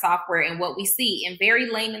program, the software, and what we see in very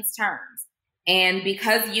layman's terms. And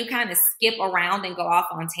because you kind of skip around and go off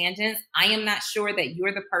on tangents, I am not sure that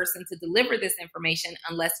you're the person to deliver this information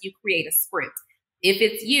unless you create a script. If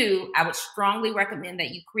it's you, I would strongly recommend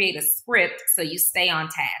that you create a script so you stay on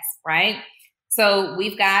task, right? So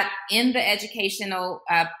we've got in the educational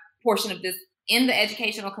portion of this, in the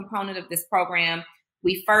educational component of this program,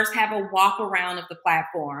 we first have a walk around of the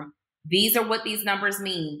platform. These are what these numbers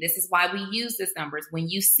mean. This is why we use these numbers. When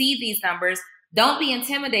you see these numbers, don't be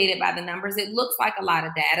intimidated by the numbers. It looks like a lot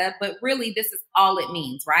of data, but really this is all it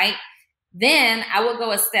means, right? Then I will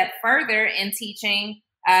go a step further in teaching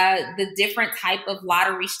the different type of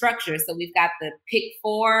lottery structures. So we've got the pick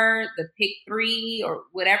 4, the pick 3, or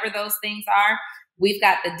whatever those things are. We've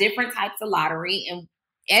got the different types of lottery and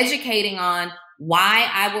educating on why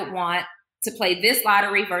I would want to play this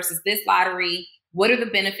lottery versus this lottery. What are the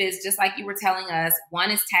benefits? Just like you were telling us,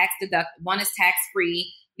 one is tax one is tax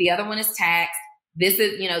free. The other one is taxed. This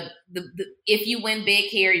is, if you win big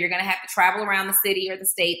here, you're going to have to travel around the city or the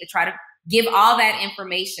state to try to give all that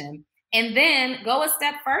information. And then go a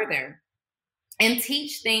step further and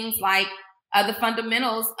teach things like the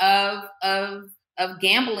fundamentals of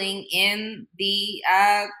gambling in the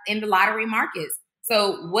lottery markets.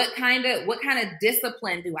 So what kind of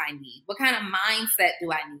discipline do I need? What kind of mindset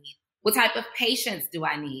do I need? What type of patience do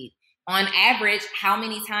I need? On average, how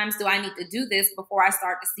many times do I need to do this before I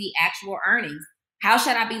start to see actual earnings? How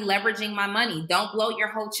should I be leveraging my money? Don't blow your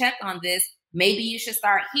whole check on this. Maybe you should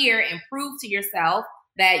start here and prove to yourself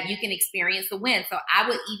that you can experience the win. So I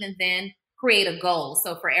would even then create a goal.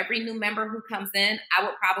 So for every new member who comes in, I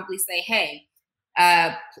would probably say, hey,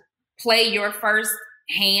 play your first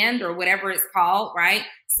hand or whatever it's called, right?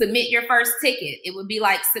 Submit your first ticket. It would be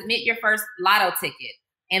like submit your first lotto ticket.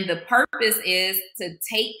 And the purpose is to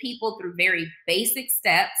take people through very basic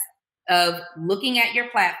steps of looking at your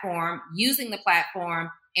platform, using the platform,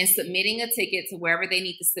 and submitting a ticket to wherever they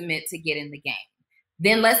need to submit to get in the game.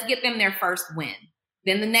 Then let's get them their first win.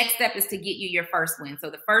 Then the next step is to get you your first win. So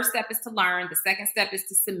the first step is to learn. The second step is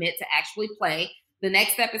to submit to actually play. The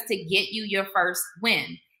next step is to get you your first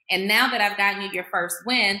win. And now that I've gotten you your first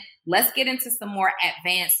win, let's get into some more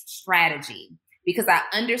advanced strategy because I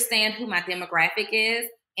understand who my demographic is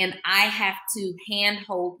and I have to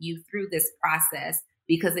handhold you through this process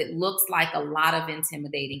because it looks like a lot of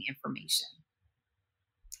intimidating information.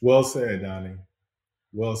 Well said, Donnie.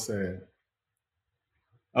 Well said.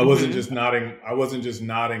 I wasn't just nodding. I wasn't just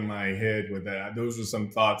nodding my head with that. Those were some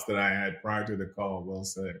thoughts that I had prior to the call. Well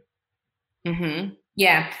said.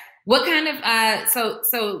 Yeah. What kind of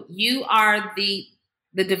so you are the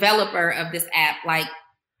developer of this app, like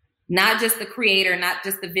not just the creator, not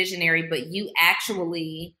just the visionary, but you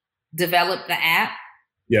actually developed the app?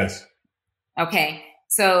 Yes. Okay.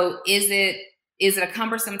 So is it a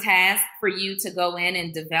cumbersome task for you to go in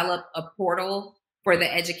and develop a portal for the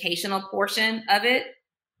educational portion of it?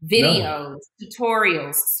 Videos,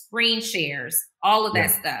 tutorials, screen shares, all of that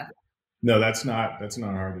stuff. No, that's not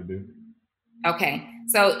hard to do. Okay.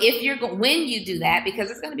 So if when you do that, because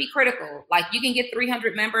it's going to be critical, like you can get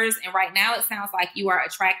 300 members. And right now it sounds like you are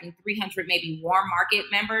attracting 300, maybe warm market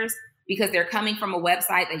members, because they're coming from a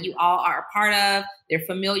website that you all are a part of. They're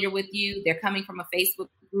familiar with you. They're coming from a Facebook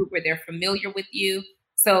group where they're familiar with you.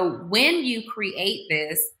 So when you create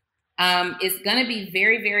this, it's going to be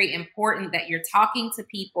very, very important that you're talking to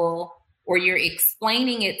people or you're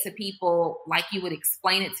explaining it to people like you would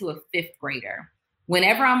explain it to a fifth grader.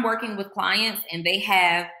 Whenever I'm working with clients and they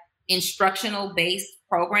have instructional based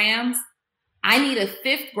programs, I need a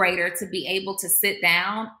fifth grader to be able to sit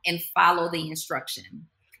down and follow the instruction.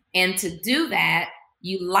 And to do that,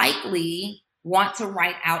 you likely want to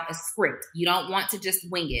write out a script. You don't want to just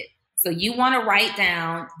wing it. So you want to write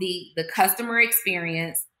down the customer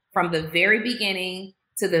experience from the very beginning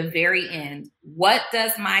to the very end. What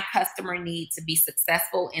does my customer need to be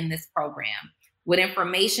successful in this program? What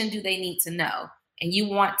information do they need to know? And you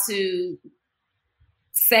want to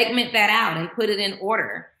segment that out and put it in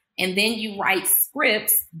order. And then you write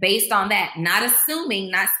scripts based on that, not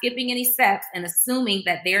skipping any steps and assuming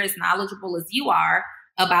that they're as knowledgeable as you are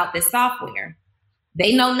about this software.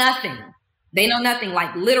 They know nothing.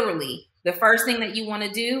 Like literally, the first thing that you want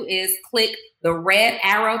to do is click the red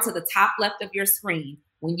arrow to the top left of your screen.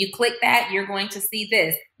 When you click that, you're going to see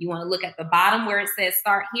this. You want to look at the bottom where it says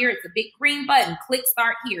start here. It's a big green button. Click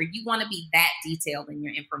start here. You want to be that detailed in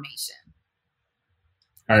your information.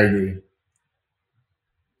 I agree.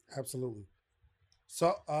 Absolutely.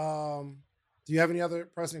 So, do you have any other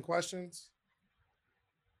pressing questions?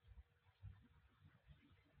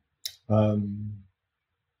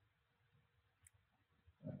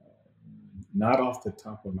 Not off the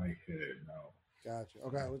top of my head, no. Gotcha.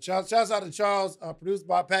 Okay. Well, shouts out to Charles, produced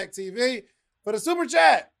by Pack TV, for the super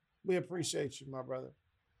chat. We appreciate you, my brother.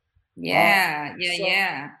 Yeah.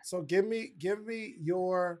 So give me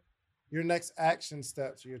your next action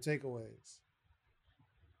steps or your takeaways.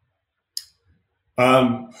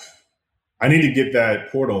 I need to get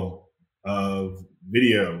that portal of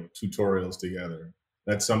video tutorials together.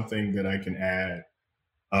 That's something that I can add.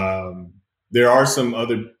 There are some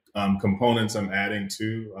other components I'm adding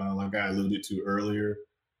to, like I alluded to earlier,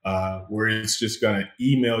 where it's just going to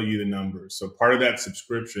email you the numbers. So part of that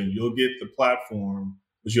subscription, you'll get the platform,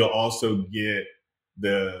 but you'll also get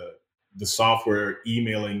the software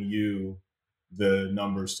emailing you the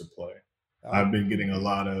numbers to play. I've been getting a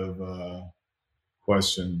lot of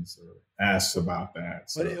questions or asks about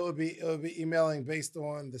that. So. But it would be emailing based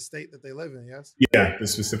on the state that they live in, yes? Yeah, the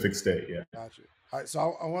specific state, yeah. Gotcha. All right,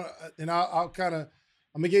 so I want to, and I'll kind of,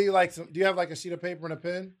 I'm gonna give you like some. Do you have like a sheet of paper and a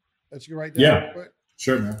pen that you can write down? Yeah, real quick?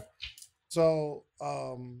 Sure, man. So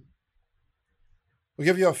we'll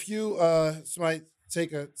give you a few. This might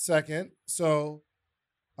take a second. So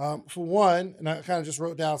for one, and I kind of just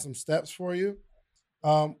wrote down some steps for you.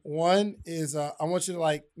 One is I want you to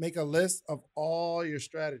like make a list of all your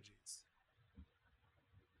strategies.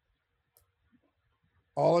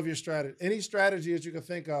 All of your strategy, any strategy that you can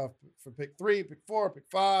think of for pick 3, pick 4, pick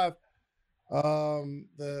 5.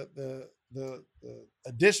 The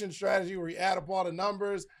addition strategy where you add up all the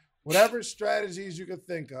numbers, whatever strategies you can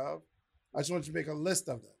think of. I just want you to make a list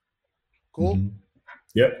of them. Cool? Mm-hmm.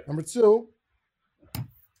 Yep. Number 2,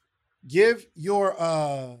 give your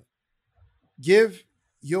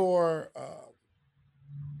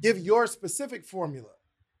specific formula.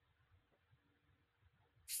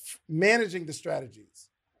 Managing the strategies.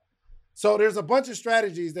 So there's a bunch of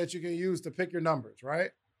strategies that you can use to pick your numbers,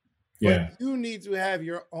 right? Yeah. But you need to have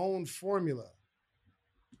your own formula.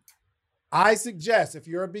 I suggest, if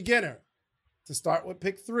you're a beginner, to start with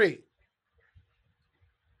pick 3.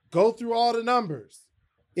 Go through all the numbers.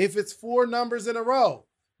 If it's 4 numbers in a row,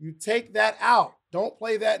 you take that out. Don't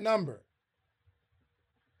play that number.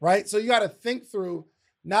 Right? So you got to think through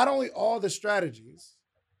not only all the strategies,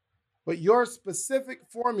 but your specific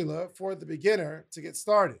formula for the beginner to get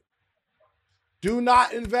started. Do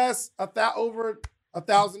not invest over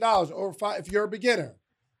 $1,000 or $5 if you're a beginner.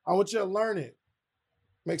 I want you to learn it.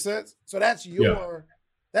 Make sense? So that's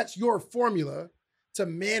your formula to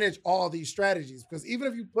manage all these strategies. Because even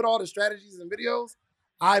if you put all the strategies in videos,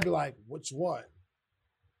 I'd be like, which one?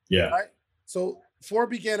 Yeah. Right? So for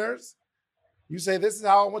beginners, you say, this is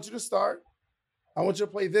how I want you to start. I want you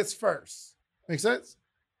to play this first. Make sense?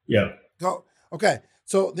 Yeah. Go. Okay.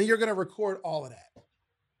 So then you're going to record all of that.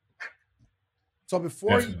 So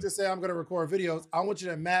before you just say, I'm going to record videos, I want you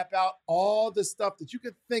to map out all the stuff that you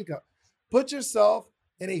could think of. Put yourself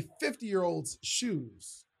in a 50-year-old's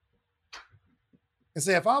shoes and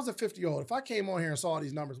say, if I was a 50-year-old, if I came on here and saw all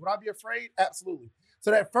these numbers, would I be afraid? Absolutely.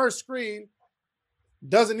 So that first screen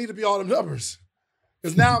doesn't need to be all the numbers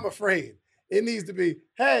because now I'm afraid. It needs to be,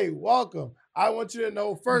 hey, welcome. I want you to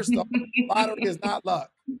know first off, lottery is not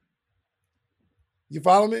luck. You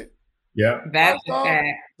follow me? Yeah. That's First off,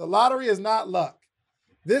 the lottery is not luck.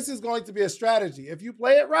 This is going to be a strategy. If you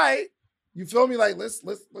play it right, you feel me? Like let's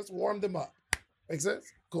warm them up. Make sense?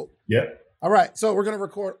 Cool. Yeah. All right. So we're gonna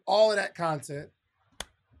record all of that content,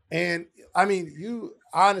 and I mean, you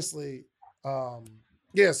honestly,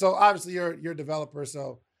 yeah. So obviously you're a developer.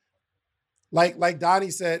 So like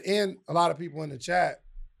Donnie said, and a lot of people in the chat,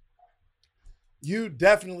 you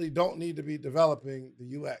definitely don't need to be developing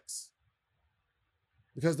the UX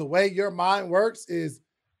because the way your mind works is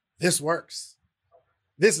this works.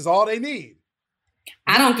 This is all they need.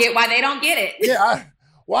 I don't get why they don't get it. Yeah.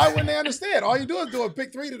 Why wouldn't they understand? All you do is do a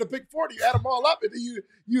pick 3 to the pick 40. You add them all up and then you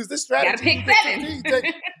use this strategy. You gotta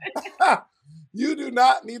pick 7. You do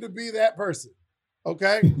not need to be that person.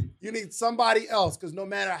 Okay? You need somebody else because no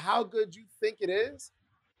matter how good you think it is,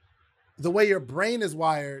 the way your brain is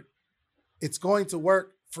wired, it's going to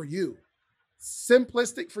work for you.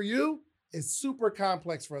 Simplistic for you is super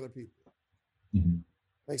complex for other people. Mm-hmm.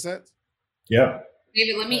 Make sense? Yeah.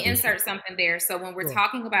 David, let me insert something there. So when we're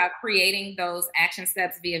talking about creating those action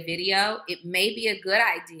steps via video, it may be a good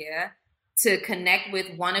idea to connect with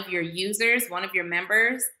one of your users, one of your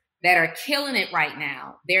members that are killing it right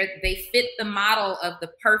now. They fit the model of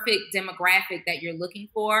the perfect demographic that you're looking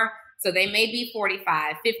for. So they may be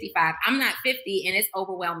 45, 55. I'm not 50 and it's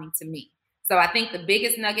overwhelming to me. So I think the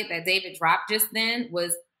biggest nugget that David dropped just then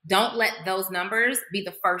was don't let those numbers be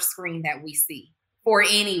the first screen that we see for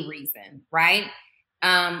any reason, right?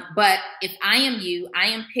 But if I am you, I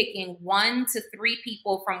am picking 1 to 3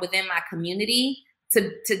 people from within my community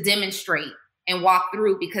to demonstrate and walk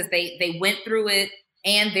through because they went through it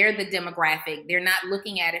and they're the demographic. They're not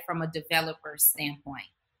looking at it from a developer standpoint.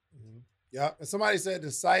 Mm-hmm. Yeah. And somebody said the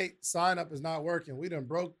site sign up is not working. We done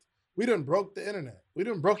broke the internet. We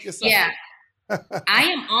done broke your site. Yeah. I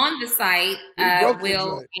am on the site.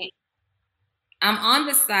 I'm on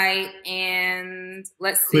the site and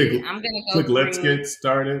let's see. I'm going to go click Let's Get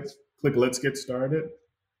Started. Click Let's Get Started.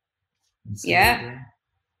 Yeah.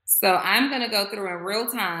 So I'm going to go through in real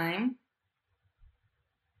time.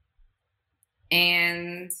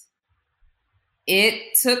 And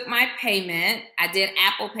it took my payment. I did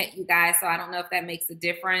Apple Pay, you guys, so I don't know if that makes a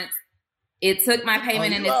difference. It took my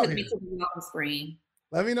payment and it took me to the welcome screen.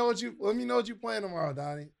 Let me know what you plan tomorrow,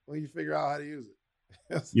 Donnie, when you figure out how to use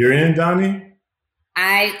it. You're in, Donnie?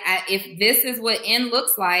 I if this is what in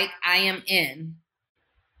looks like, I am in.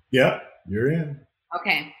 Yep, you're in.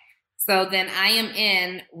 Okay. So then I am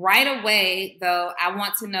in right away, though. I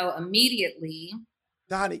want to know immediately.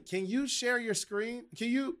 Donnie, can you share your screen? Can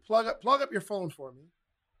you plug up your phone for me?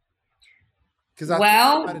 Because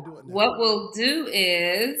what we'll do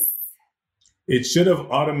is it should have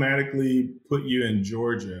automatically put you in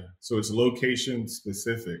Georgia, so it's location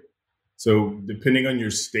specific. So depending on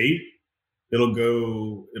your state,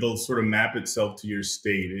 it'll sort of map itself to your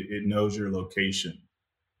state. It knows your location.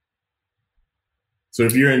 So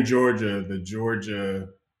if you're in Georgia, the Georgia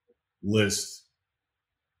list,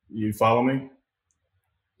 you follow me?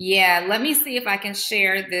 Yeah, let me see if I can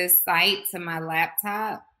share this site to my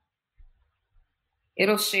laptop.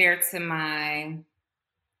 It'll share to my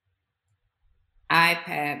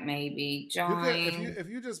iPad, maybe. Join. If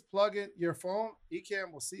you just plug in your phone,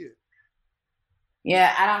 Ecamm will see it.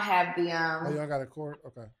 Yeah, I don't have the Oh, you don't got a cord?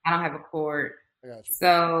 Okay. I don't have a cord. I got you.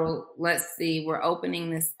 So let's see. We're opening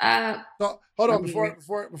this up. So hold on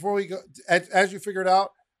before we go. As you figure it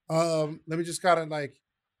out, let me just kind of like.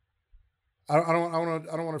 I don't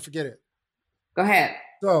want to forget it. Go ahead.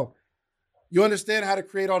 So, you understand how to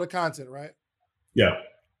create all the content, right? Yeah.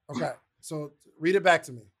 Okay. So read it back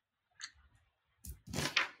to me.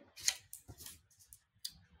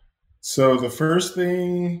 So the first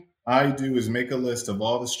thing I do is make a list of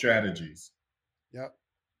all the strategies. Yep.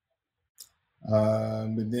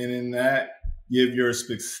 But then in that, give your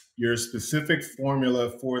specific formula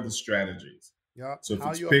for the strategies. Yep. So if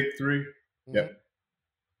it's pick 3, yep.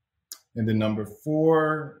 And then number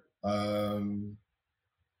 4,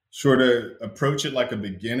 sort of approach it like a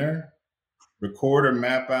beginner, record or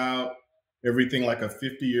map out everything like a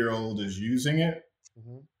 50-year-old is using it.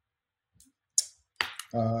 Mhm.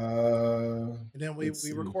 And then we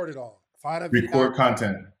record it all. Find a record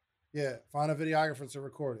content. Yeah, find a videographer to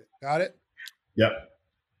record it. Got it? Yep.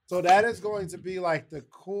 So that is going to be like the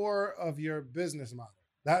core of your business model.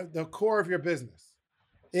 That the core of your business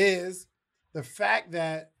is the fact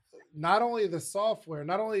that not only the software,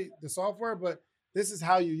 but this is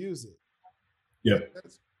how you use it. Yep.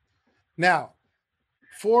 Now,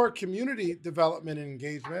 for community development and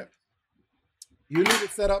engagement, you need to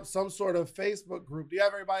set up some sort of Facebook group. Do you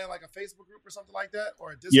have everybody in like a Facebook group or something like that?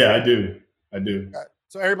 Or a Discord? Yeah, I do. Okay.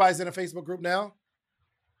 So everybody's in a Facebook group now?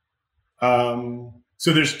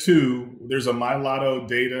 So there's two. There's a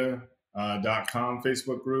mylottodata.com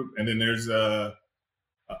Facebook group, and then there's a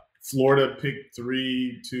Florida Pick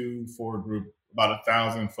 324 group, about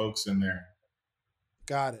 1,000 folks in there.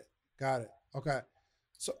 Got it. Okay.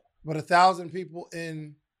 So, but 1,000 people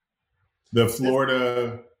in the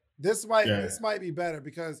Florida. This might be better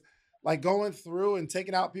because like going through and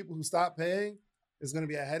taking out people who stop paying is going to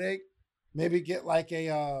be a headache. Maybe get like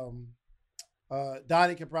a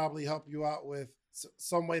Donnie can probably help you out with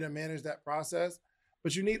some way to manage that process,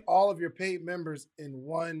 but you need all of your paid members in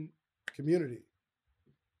one community.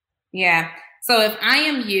 Yeah. So if I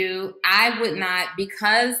am you, I would not,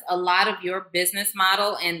 because a lot of your business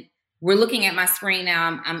model, and we're looking at my screen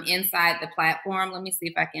now, I'm inside the platform. Let me see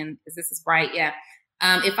if I can, because this is bright. Yeah.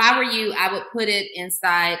 If I were you, I would put it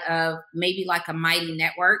inside of maybe like a Mighty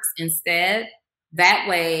Networks instead. That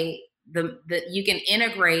way, you can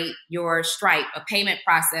integrate your Stripe, a payment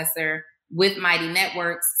processor, with Mighty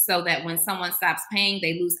Networks so that when someone stops paying,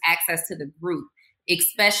 they lose access to the group,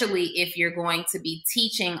 especially if you're going to be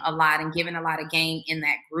teaching a lot and giving a lot of game in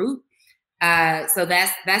that group. So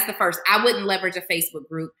that's the first. I wouldn't leverage a Facebook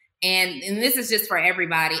group. And this is just for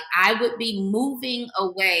everybody. I would be moving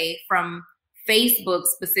away from Facebook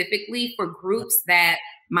specifically for groups that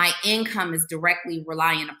my income is directly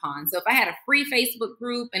reliant upon. So if I had a free Facebook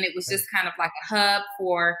group and it was just kind of like a hub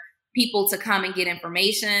for people to come and get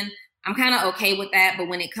information, I'm kind of okay with that. But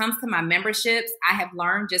when it comes to my memberships, I have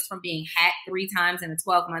learned just from being hacked 3 times in a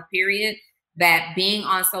 12-month period that being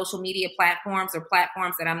on social media platforms or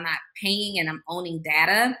platforms that I'm not paying and I'm owning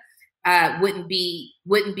data wouldn't be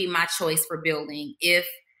my choice for building. If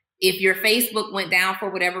your Facebook went down for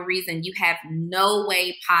whatever reason, you have no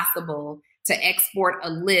way possible to export a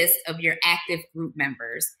list of your active group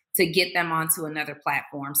members to get them onto another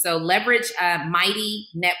platform. So leverage Mighty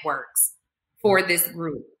Networks for this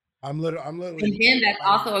group. I'm literally. And then that's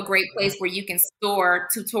also a great place where you can store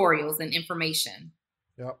tutorials and information.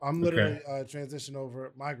 Yeah, I'm literally transitioning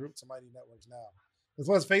over my group to Mighty Networks now. As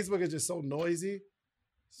well as Facebook is just so noisy.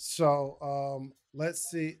 So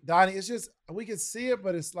let's see, Donnie. It's just we can see it,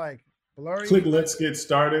 but it's like blurry. Click Let's Get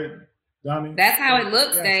Started, Donnie. That's how it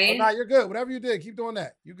looks, yes. Dave. Oh, nah, you're good. Whatever you did, keep doing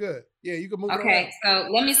that. You good? Yeah, you can move. Okay, so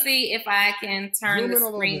let me see if I can turn the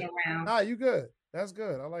screen around. Nah, you good. That's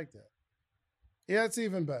good. I like that. Yeah, it's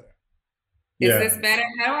even better. Is this better?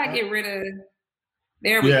 How do I get rid of?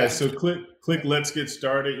 There we go. Yeah, so click Let's Get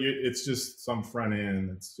Started. It's just some front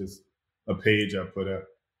end. It's just a page I put up.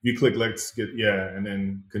 You click Let's Get, and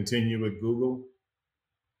then continue with Google.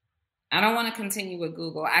 I don't want to continue with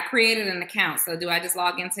Google. I created an account, so do I just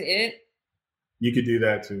log into it? You could do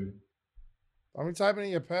that too. I'm typing in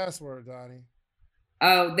your password, Donnie.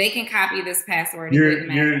 Oh, they can copy this password. You're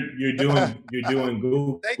doing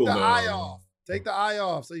Google. Take the eye off. Take the eye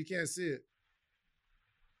off so you can't see it.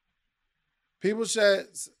 People said,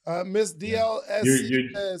 Miss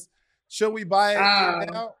DLSC says, should we buy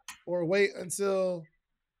it now or wait until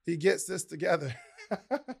he gets this together?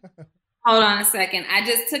 Hold on a second. I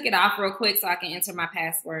just took it off real quick so I can enter my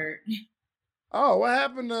password. Oh, what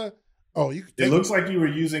happened to? Oh, it looks like you were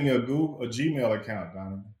using a Gmail account,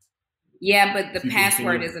 Donna. Yeah, but the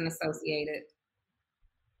password isn't associated.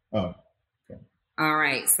 Oh, okay. All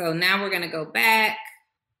right. So now we're gonna go back.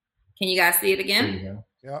 Can you guys see it again? There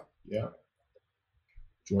you go. Yeah.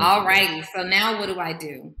 All righty. So now what do I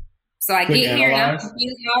do? So I get here and I'm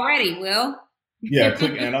confused already, Will. Yeah,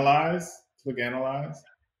 click Analyze. Click Analyze.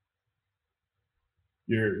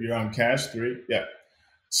 You're on Cash 3. Yeah.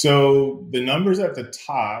 So the numbers at the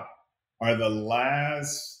top are the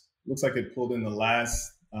last, looks like it pulled in the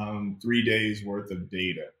last 3 days worth of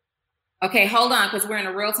data. Okay, hold on, because we're in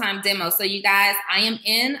a real-time demo. So you guys, I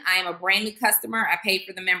am a brand new customer. I paid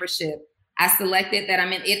for the membership. I selected that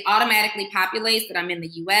I'm in, it automatically populates that I'm in the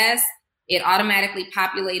US. It automatically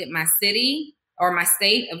populated my city or my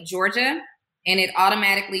state of Georgia. And it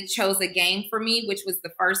automatically chose a game for me, which was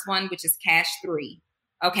the first one, which is Cash 3.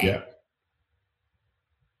 Okay. Yeah.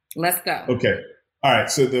 Let's go. Okay. All right.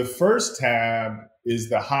 So the first tab is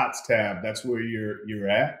the HOTS tab. That's where you're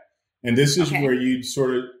at. And this is where you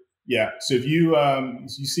sort of, yeah. So if you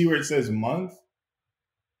see where it says month?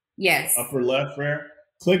 Yes. Upper left there.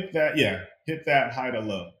 Click that. Yeah. Hit that high to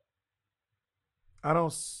low. I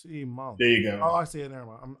don't see month. There you go. Oh, I see it. Never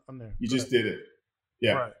mind. I'm there. You just did it.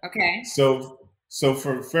 Yeah. Right. Okay. So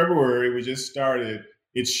for February, we just started.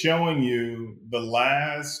 It's showing you the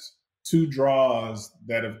last 2 draws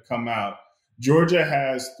that have come out. Georgia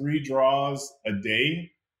has 3 draws a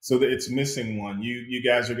day, so that it's missing one. You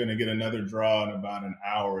guys are going to get another draw in about an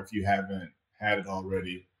hour if you haven't had it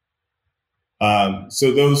already.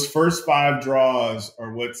 So those first 5 draws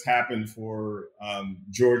are what's happened for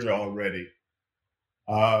Georgia already.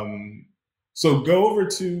 So go over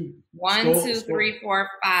to 1, 2, 3, 4,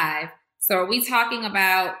 5. So are we talking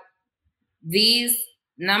about these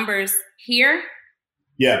numbers here?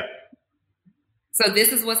 Yeah. So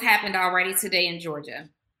this is what's happened already today in Georgia.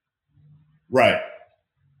 Right.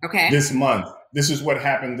 Okay. This month. This is what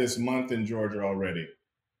happened this month in Georgia already.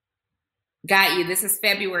 Got you. This is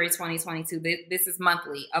February 2022. This is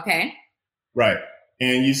monthly. Okay. Right.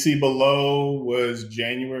 And you see below was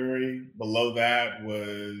January. Below that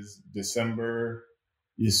was December.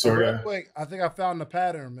 You sort of. Quick, I think I found the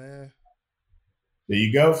pattern, man. There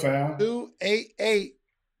you go, fam. 288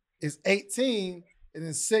 is 18, and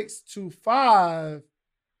then 625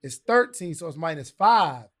 is 13, so it's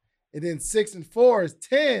 -5. And then 6 and 4 is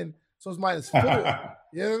 10, so it's -4.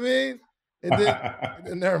 You know what I mean? And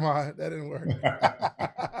then never mind, that didn't work.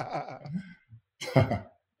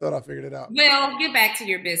 Thought I figured it out. Well, get back to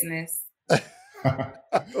your business.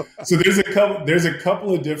 So there's a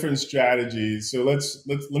couple of different strategies. So let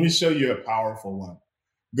me show you a powerful one.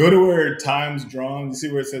 Go to where times drawn. You see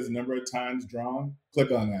where it says number of times drawn?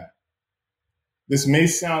 Click on that. This may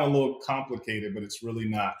sound a little complicated, but it's really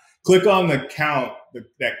not. Click on the count,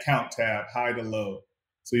 that count tab, high to low.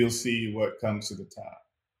 So you'll see what comes to the top.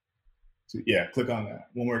 So yeah, click on that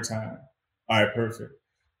one more time. All right, perfect.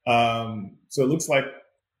 So it looks like,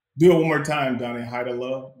 do it one more time, Donnie, high to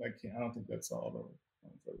low. I don't think that's all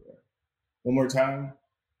though. One more time.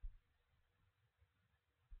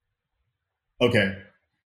 Okay.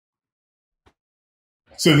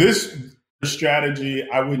 So this strategy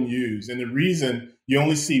I wouldn't use. And the reason, you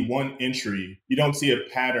only see one entry. You don't see a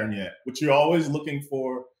pattern yet. What you're always looking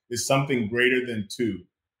for is something greater than 2.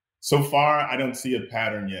 So far, I don't see a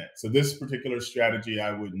pattern yet. So this particular strategy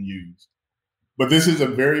I wouldn't use. But this is a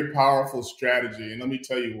very powerful strategy. And let me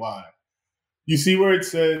tell you why. You see where it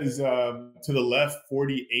says to the left,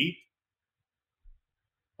 48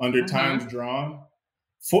 under times drawn?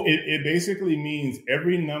 It basically means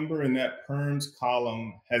every number in that perms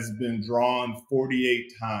column has been drawn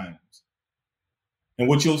 48 times. And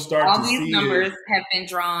what you'll start to see is all these numbers have been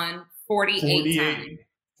drawn 48 times.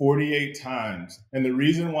 48 times. And the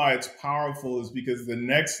reason why it's powerful is because the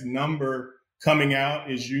next number coming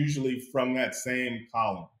out is usually from that same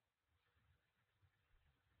column.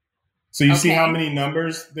 So you see how many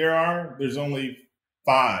numbers there are? There's only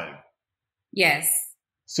 5. Yes.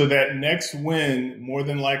 So that next win more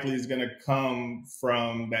than likely is going to come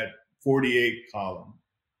from that 48 column.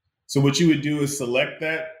 So what you would do is select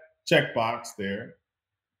that checkbox there,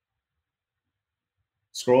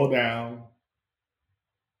 scroll down,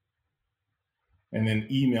 and then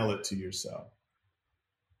email it to yourself.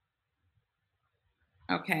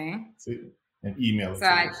 Okay. See? And email it so to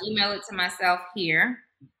I yourself. email it to myself here.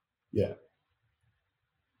 Yeah.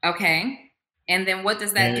 Okay. And then what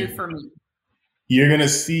does that do for me? You're going to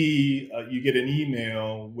see, you get an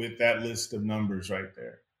email with that list of numbers right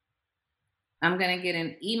there. I'm going to get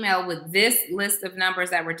an email with this list of numbers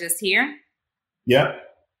that were just here? Yep.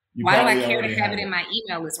 Why do I care to have it in my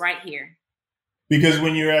email? It's right here. Because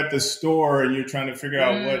when you're at the store and you're trying to figure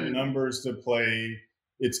out what numbers to play,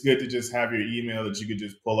 it's good to just have your email that you could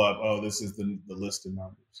just pull up. Oh, this is the list of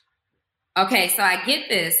numbers. Okay, so I get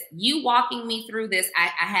this. You walking me through this. I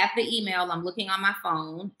have the email. I'm looking on my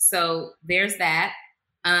phone. So there's that.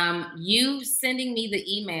 You sending me the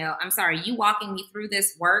email. I'm sorry, you walking me through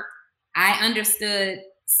this work. I understood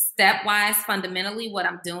stepwise fundamentally what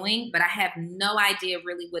I'm doing, but I have no idea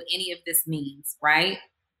really what any of this means, right?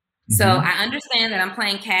 Mm-hmm. So I understand that I'm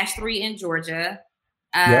playing Cash 3 in Georgia.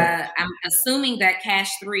 I'm assuming that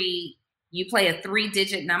Cash 3, you play a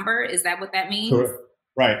 3-digit number. Is that what that means? Correct.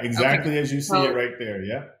 Right, exactly as you see it right there,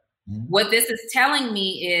 yeah. Mm-hmm. What this is telling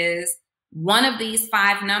me is one of these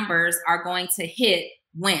 5 numbers are going to hit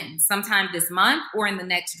when? Sometime this month or in the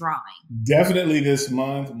next drawing? Definitely this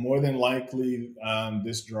month, more than likely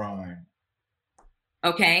this drawing.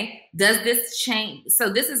 Okay. Does this change?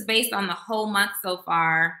 So this is based on the whole month so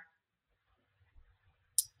far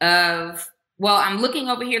I'm looking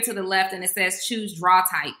over here to the left and it says choose draw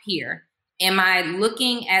type here. Am I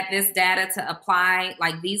looking at this data to apply,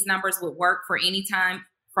 like these numbers would work for any time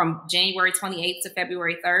from January 28th to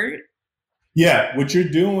February 3rd? Yeah, what you're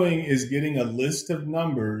doing is getting a list of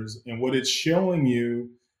numbers, and what it's showing you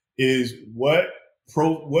is what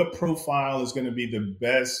profile is going to be the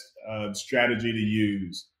best strategy to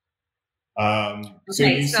use. So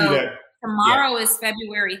you see that tomorrow is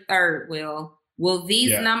February 3rd, Will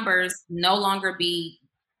these numbers no longer be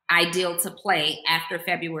ideal to play after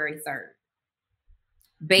February 3rd?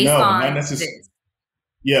 Based on this?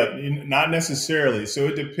 Yeah, not necessarily. So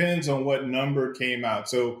it depends on what number came out.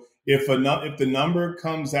 So if the number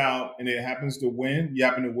comes out and it happens to win, you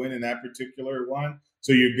happen to win in that particular one,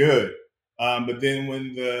 so you're good. But then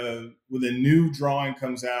when the new drawing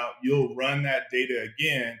comes out, you'll run that data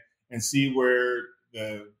again and see where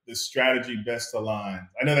the strategy best aligns.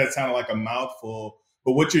 I know that sounded like a mouthful,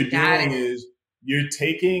 but what you're doing is you're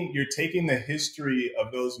taking the history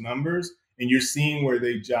of those numbers and you're seeing where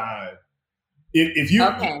they jive. If you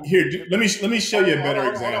here, let me show you a better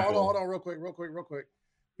example. Hold on, real quick,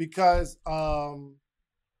 because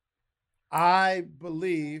I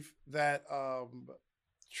believe that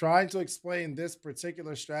trying to explain this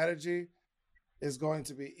particular strategy is going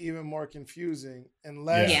to be even more confusing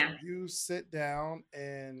unless you sit down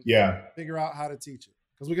and figure out how to teach it.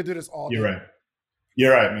 Because we could do this all day.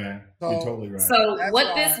 You're right, man. You're totally right. So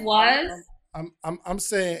what this was, I'm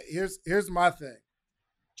saying here's my thing.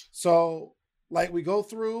 So like we go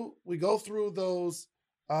through those.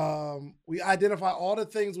 We identify all the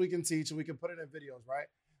things we can teach and we can put it in videos, right?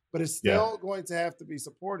 But it's still going to have to be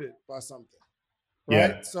supported by something,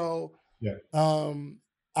 right? Yeah. So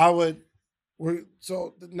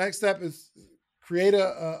so the next step is create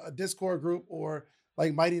a Discord group or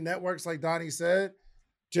like Mighty Networks, like Donnie said,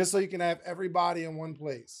 just so you can have everybody in one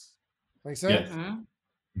place. Make sense? Yeah.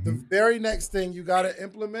 Mm-hmm. The very next thing you got to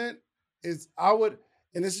implement is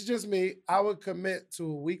and this is just me, I would commit to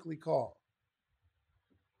a weekly call.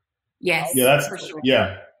 Yes. Yeah, that's for sure.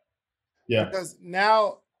 Yeah. Because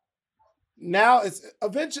now it's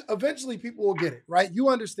eventually people will get it, right? You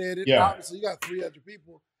understand it. Yeah. Obviously, you got 300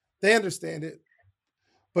 people. They understand it.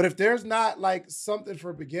 But if there's not like something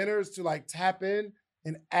for beginners to like tap in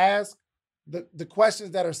and ask the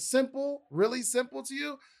questions that are simple, really simple to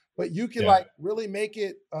you, but you can like really make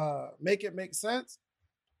it make sense,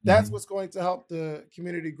 that's what's going to help the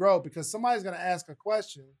community grow, because somebody's going to ask a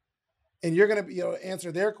question and you're going to be able to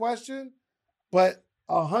answer their question, but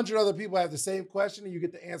 100 other people have the same question and you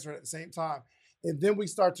get to answer it at the same time. And then we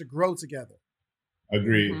start to grow together.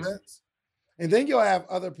 Agreed. And then you'll have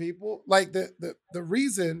other people, like the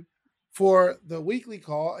reason for the weekly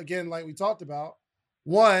call, again, like we talked about,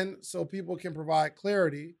 one, so people can provide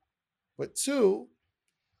clarity, but two,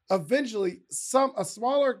 eventually a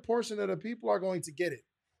smaller portion of the people are going to get it.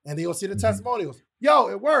 And you'll see the testimonials. Yo,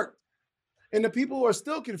 it worked. And the people who are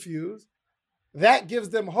still confused, that gives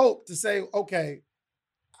them hope to say, okay,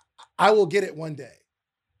 I will get it one day.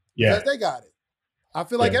 Yeah. Because they got it. I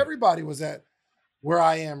feel like everybody was at where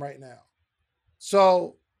I am right now.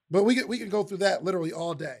 So, but we can go through that literally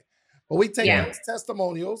all day. But we take those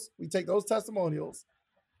testimonials,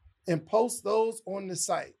 and post those on the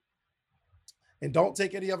site. And don't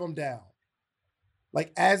take any of them down.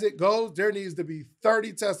 Like as it goes, there needs to be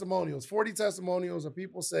 30 testimonials, 40 testimonials of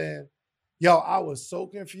people saying, yo, I was so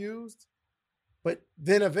confused, but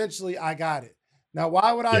then eventually I got it. Now,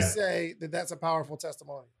 why would I say that that's a powerful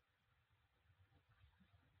testimony?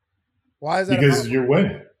 Why is that? Because you're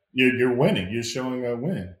winning. You're winning. You're showing a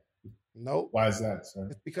win. Nope. Why is that, sir?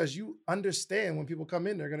 It's because you understand when people come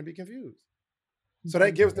in, they're going to be confused. So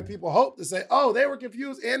that gives the people hope to say, oh, they were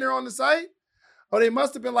confused and they're on the site. Oh, they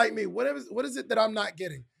must have been like me. What is it that I'm not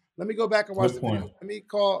getting? Let me go back and watch the video. Let me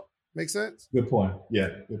call. Make sense? Good point. Yeah,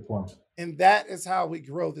 good point. And that is how we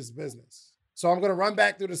grow this business. So I'm going to run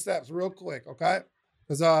back through the steps real quick, okay?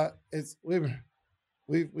 Because we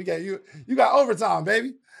got you got overtime,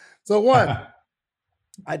 baby. So one,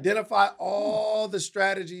 identify all the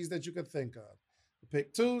strategies that you could think of. The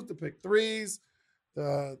pick twos, the pick threes,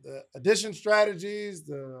 the addition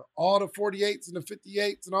strategies, all the 48s and the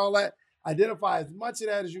 58s and all that. Identify as much of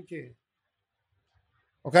that as you can.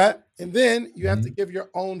 Okay? And then you have to give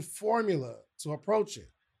your own formula to approach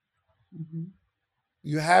it.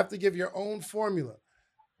 You have to give your own formula.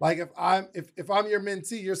 Like if I'm your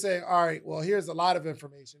mentee, you're saying, all right, well, here's a lot of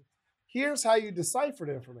information. Here's how you decipher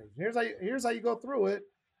the information. Here's how you go through it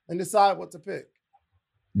and decide what to pick.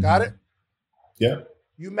 Got it? Yeah.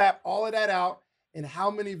 You map all of that out and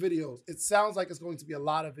how many videos. It sounds like it's going to be a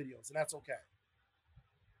lot of videos, and that's okay.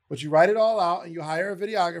 But you write it all out and you hire a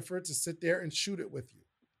videographer to sit there and shoot it with you.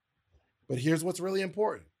 But here's what's really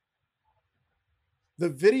important. The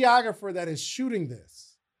videographer that is shooting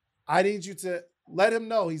this, I need you to let him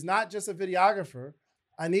know he's not just a videographer.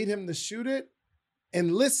 I need him to shoot it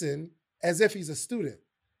and listen as if he's a student.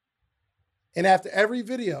 And after every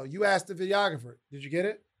video, you ask the videographer, did you get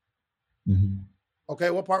it? Mm-hmm. Okay,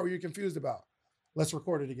 what part were you confused about? Let's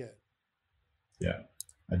record it again. Yeah,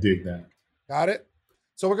 I dig that. Got it?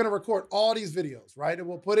 So we're going to record all these videos, right? And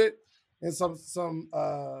we'll put it in some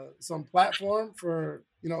platform for,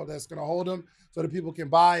 that's going to hold them so that people can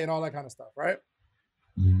buy and all that kind of stuff, right?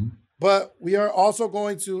 Mm-hmm. But we are also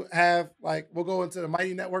going to have, we'll go into the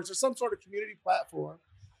Mighty Networks or some sort of community platform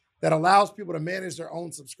that allows people to manage their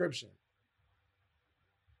own subscription.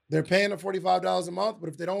 They're paying the $45 a month, but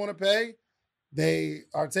if they don't want to pay, they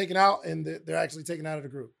are taken out and they're actually taken out of the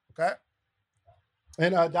group, okay?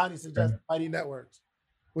 And Donnie suggests Mighty Networks,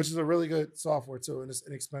 which is a really good software too, and it's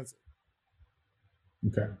inexpensive.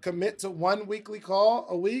 Okay. Commit to 1 weekly call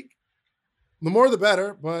a week. The more the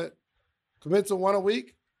better, but commit to one a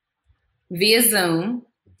week. Via Zoom,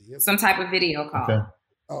 some type of video call. Okay.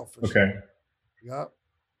 Oh, for sure. Yep.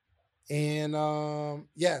 And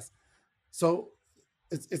yes, so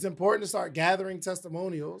it's important to start gathering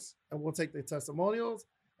testimonials, and we'll take the testimonials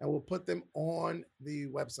and we'll put them on the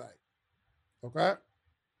website. Okay.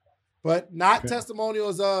 But not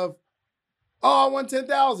testimonials of, I won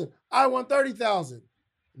 10,000. I won 30,000.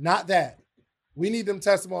 Not that. We need them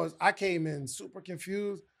testimonials. I came in super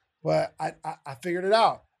confused, but I figured it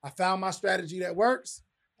out. I found my strategy that works.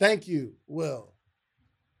 Thank you, Will.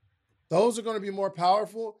 Those are going to be more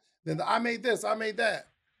powerful than I made this, I made that.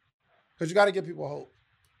 Because you got to give people hope.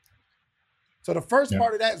 So the first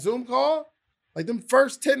part of that Zoom call, like them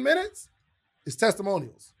first 10 minutes, is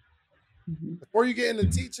testimonials. Mm-hmm. Before you get into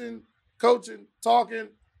teaching, coaching, talking,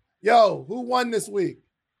 yo, who won this week?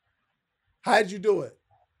 How'd you do it?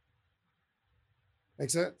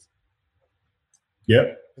 Make sense?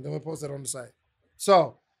 Yep. And then we'll post that on the site.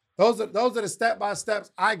 So those are the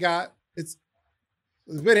step-by-steps I got. It's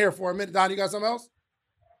been here for a minute. Don, you got something else?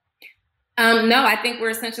 No, I think we're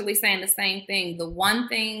essentially saying the same thing. The one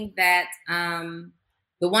thing that,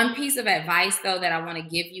 the one piece of advice though that I want to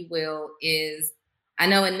give you, Will, is I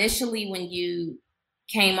know initially when you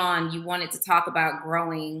came on, you wanted to talk about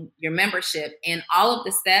growing your membership, and all of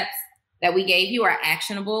the steps that we gave you are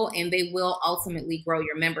actionable and they will ultimately grow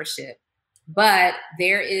your membership. But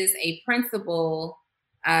there is a principle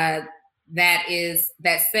that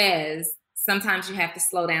says sometimes you have to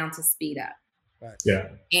slow down to speed up. Right. Yeah.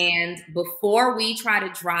 And before we try to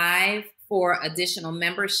drive for additional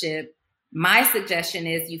membership, my suggestion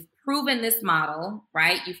is you've proven this model,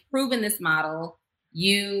 right? You've proven this model.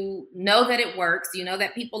 You know that it works. You know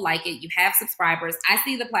that people like it. You have subscribers. I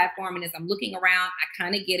see the platform, and as I'm looking around, I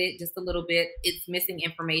kind of get it just a little bit. It's missing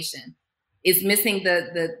information. It's missing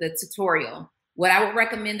the tutorial. What I would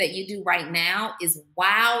recommend that you do right now is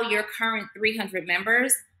wow your current 300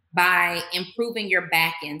 members by improving your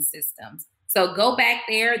back-end systems. So go back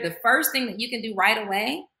there. The first thing that you can do right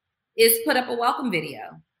away is put up a welcome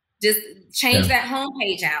video. Just change that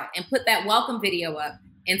homepage out and put that welcome video up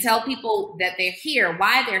and tell people that they're here,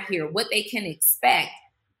 why they're here, what they can expect.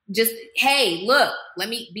 Just, hey, look, let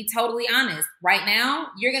me be totally honest. Right now,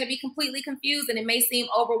 you're going to be completely confused and it may seem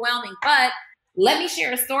overwhelming, but let me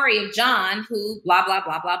share a story of John who blah, blah,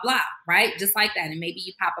 blah, blah, blah, right? Just like that. And maybe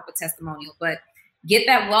you pop up a testimonial, but get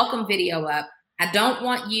that welcome video up.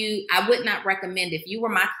 I would not recommend, if you were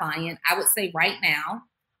my client, I would say right now,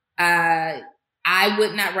 I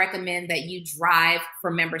would not recommend that you drive for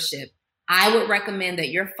membership. I would recommend that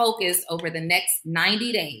your focus over the next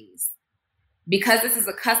 90 days, because this is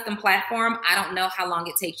a custom platform, I don't know how long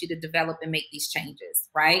it takes you to develop and make these changes,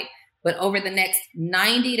 right? But over the next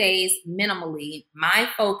 90 days, minimally, my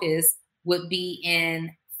focus would be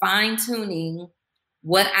in fine-tuning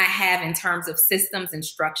what I have in terms of systems and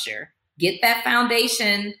structure. Get that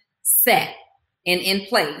foundation set and in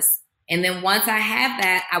place. And then once I have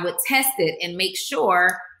that, I would test it and make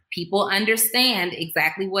sure people understand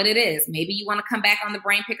exactly what it is. Maybe you want to come back on the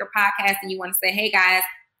Brain Picker podcast and you want to say, hey guys,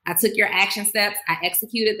 I took your action steps. I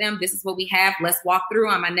executed them. This is what we have. Let's walk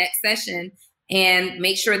through on my next session and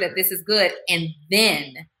make sure that this is good. And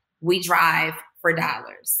then we drive for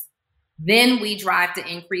dollars. Then we drive to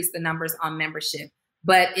increase the numbers on membership.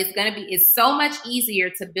 But it's so much easier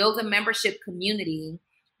to build a membership community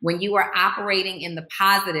when you are operating in the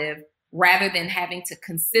positive rather than having to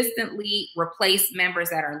consistently replace members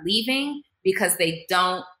that are leaving because they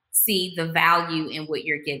don't see the value in what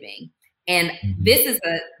you're giving. And this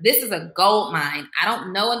is a gold mine. I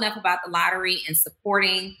don't know enough about the lottery and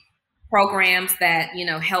supporting programs that, you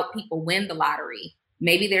know, help people win the lottery.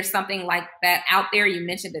 Maybe there's something like that out there. You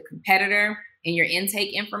mentioned a competitor in your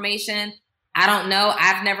intake information. I don't know.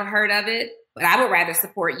 I've never heard of it, but I would rather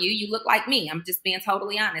support you. You look like me. I'm just being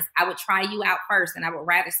totally honest. I would try you out first, and I would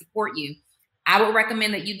rather support you. I would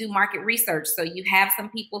recommend that you do market research. So you have some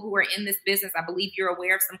people who are in this business. I believe you're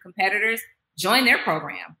aware of some competitors. Join their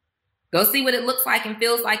program. Go see what it looks like and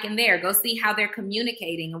feels like in there. Go see how they're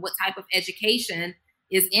communicating and what type of education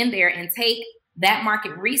is in there, and take that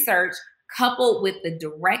market research coupled with the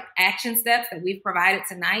direct action steps that we've provided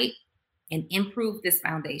tonight and improve this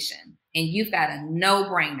foundation. And you've got a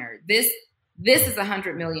no-brainer. This is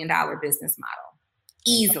 $100 million business model.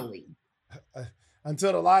 Easily.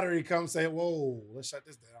 Until the lottery comes, say, whoa, let's shut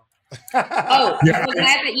this down. I'm so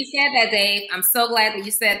glad that you said that, Dave. I'm so glad that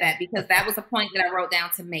you said that, because that was a point that I wrote down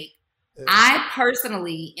to make. Yeah. I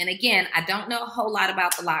personally, and again, I don't know a whole lot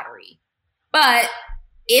about the lottery, but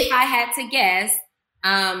if I had to guess,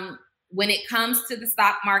 when it comes to the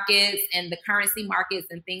stock markets and the currency markets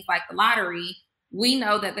and things like the lottery, we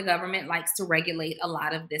know that the government likes to regulate a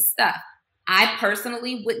lot of this stuff. I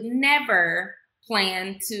personally would never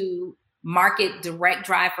plan to market direct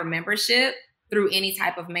drive for membership through any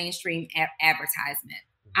type of mainstream advertisement.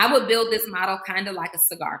 I would build this model kind of like a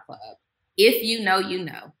cigar club. If you know, you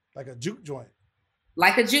know. Like a juke joint.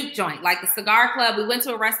 Like a juke joint, like the cigar club. We went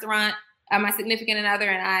to a restaurant. My significant other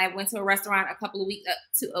and I went to a restaurant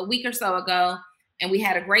a week or so ago, and we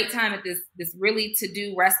had a great time at this really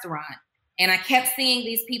to-do restaurant. And I kept seeing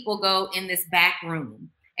these people go in this back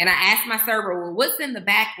room. And I asked my server, well, what's in the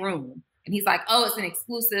back room? And he's like, oh, it's an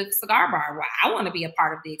exclusive cigar bar. Well, I want to be a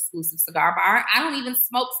part of the exclusive cigar bar. I don't even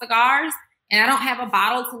smoke cigars, and I don't have a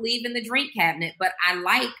bottle to leave in the drink cabinet, but I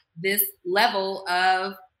like this level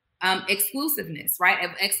of exclusiveness, right?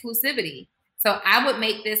 Of exclusivity. So I would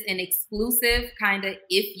make this an exclusive kind of,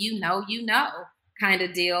 if you know, you know kind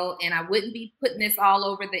of deal. And I wouldn't be putting this all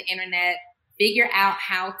over the internet. Figure out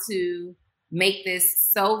how to make this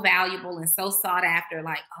so valuable and so sought after,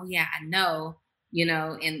 like, oh yeah, I know, you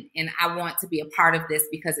know, and I want to be a part of this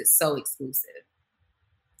because it's so exclusive.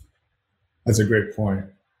 That's a great point.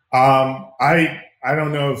 I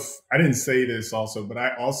don't know if I didn't say this also, but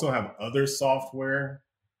I also have other software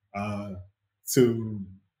to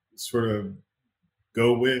sort of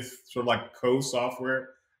go with, sort of like co-software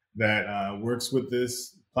that works with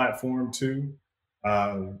this platform too.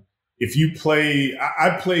 If you play,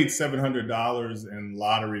 I played $700 in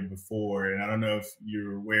lottery before, and I don't know if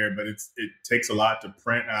you're aware, but it takes a lot to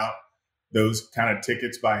print out those kind of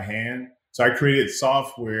tickets by hand. So I created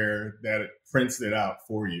software that prints it out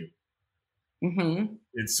for you. Mm-hmm.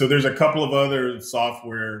 So there's a couple of other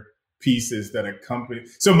software pieces that accompany.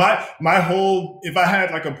 So my whole, if I had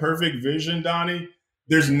like a perfect vision, Donnie,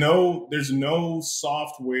 there's no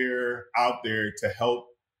software out there to help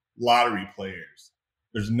lottery players.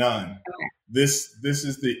 There's none. Okay. This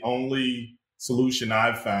is the only solution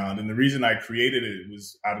I've found. And the reason I created it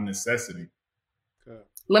was out of necessity. Good.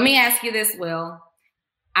 Let me ask you this, Will.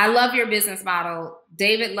 I love your business model.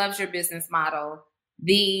 David loves your business model.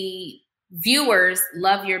 The viewers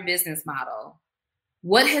love your business model.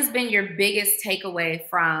 What has been your biggest takeaway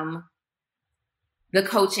from the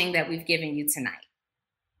coaching that we've given you tonight?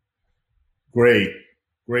 Great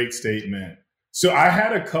statement. So I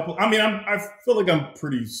had a couple, I feel like I'm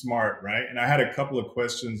pretty smart, right? And I had a couple of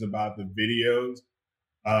questions about the videos.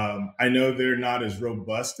 I know they're not as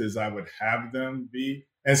robust as I would have them be.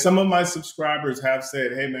 And some of my subscribers have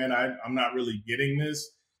said, hey man, I'm not really getting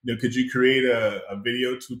this. You know, could you create a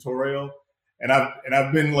video tutorial? And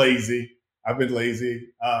I've been lazy.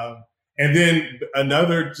 And then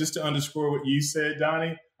another, just to underscore what you said,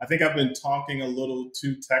 Donnie, I think I've been talking a little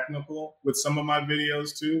too technical with some of my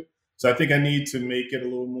videos too. So I think I need to make it a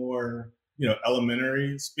little more,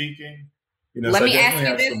 elementary speaking. Let me ask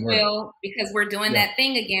you this, Will, because we're doing that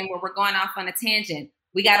thing again where we're going off on a tangent.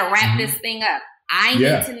 We got to wrap this thing up. I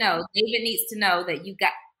need to know, David needs to know that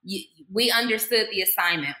we understood the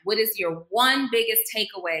assignment. What is your one biggest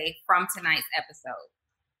takeaway from tonight's episode?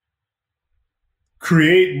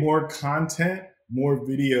 Create more content, more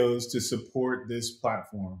videos to support this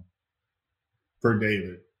platform for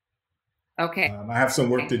David. Okay. I have some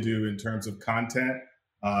work to do in terms of content.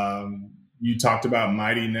 You talked about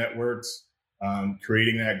Mighty Networks,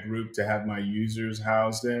 creating that group to have my users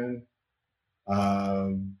housed in.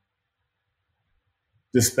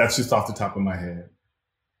 That's just off the top of my head.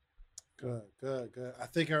 Good. I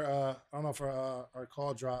think I don't know if our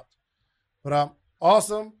call dropped, but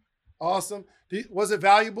awesome. Was it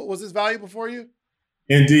valuable? Was this valuable for you?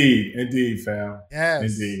 Indeed, fam. Yes.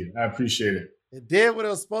 Indeed. I appreciate it. It did what it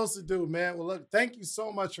was supposed to do, man. Well, look, thank you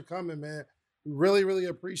so much for coming, man. We really, really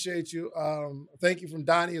appreciate you. Thank you from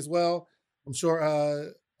Donnie as well. I'm sure,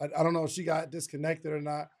 I don't know if she got disconnected or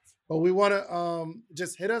not, but we want to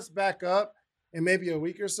just hit us back up in maybe a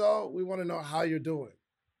week or so. We want to know how you're doing.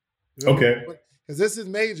 Okay. Because this is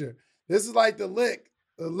major. This is like the lick.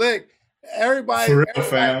 Everybody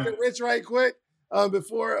get rich right quick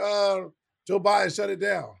before Joe Biden shut it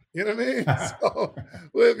down. You know what I mean? So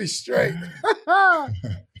we'll be straight. All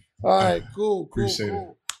right, cool. Appreciate it.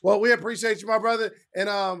 Well, we appreciate you, my brother.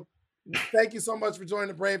 And thank you so much for joining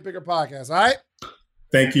the Brain Picker podcast. All right?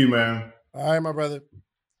 Thank you, man. All right, my brother.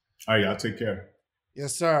 All right, y'all take care.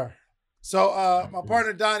 Yes, sir. So my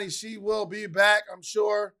partner, Donnie, she will be back, I'm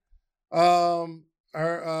sure.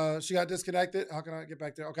 She got disconnected. How can I get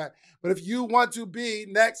back there? Okay. But if you want to be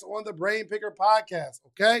next on the Brain Picker podcast,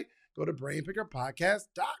 okay, go to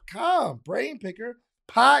brainpickerpodcast.com.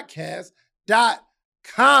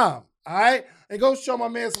 Brainpickerpodcast.com. All right. And go show my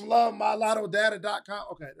man some love, mylottodata.com.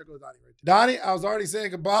 Okay, there goes Donnie right there. Donnie, I was already saying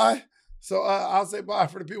goodbye. So I'll say bye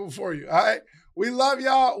for the people for you. All right. We love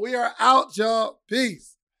y'all. We are out, y'all.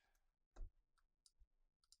 Peace.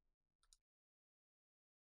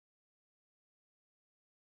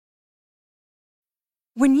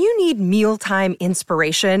 When you need mealtime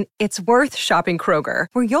inspiration, it's worth shopping Kroger,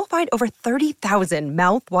 where you'll find over 30,000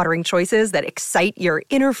 mouth-watering choices that excite your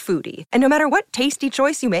inner foodie. And no matter what tasty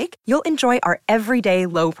choice you make, you'll enjoy our everyday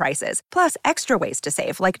low prices, plus extra ways to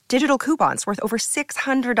save, like digital coupons worth over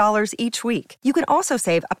 $600 each week. You can also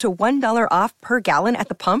save up to $1 off per gallon at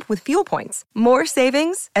the pump with fuel points. More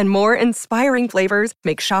savings and more inspiring flavors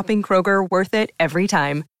make shopping Kroger worth it every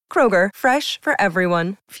time. Kroger, fresh for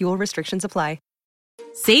everyone. Fuel restrictions apply.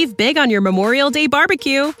 Save big on your Memorial Day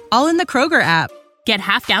barbecue, all in the Kroger app. Get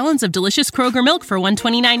half gallons of delicious Kroger milk for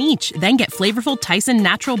 $1.29 each. Then get flavorful Tyson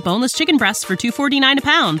natural boneless chicken breasts for $2.49 a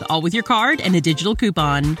pound, all with your card and a digital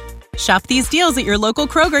coupon. Shop these deals at your local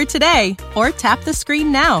Kroger today, or tap the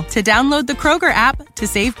screen now to download the Kroger app to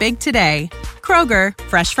save big today. Kroger,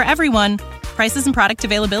 fresh for everyone. Prices and product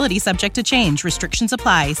availability subject to change. Restrictions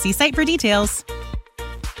apply. See site for details.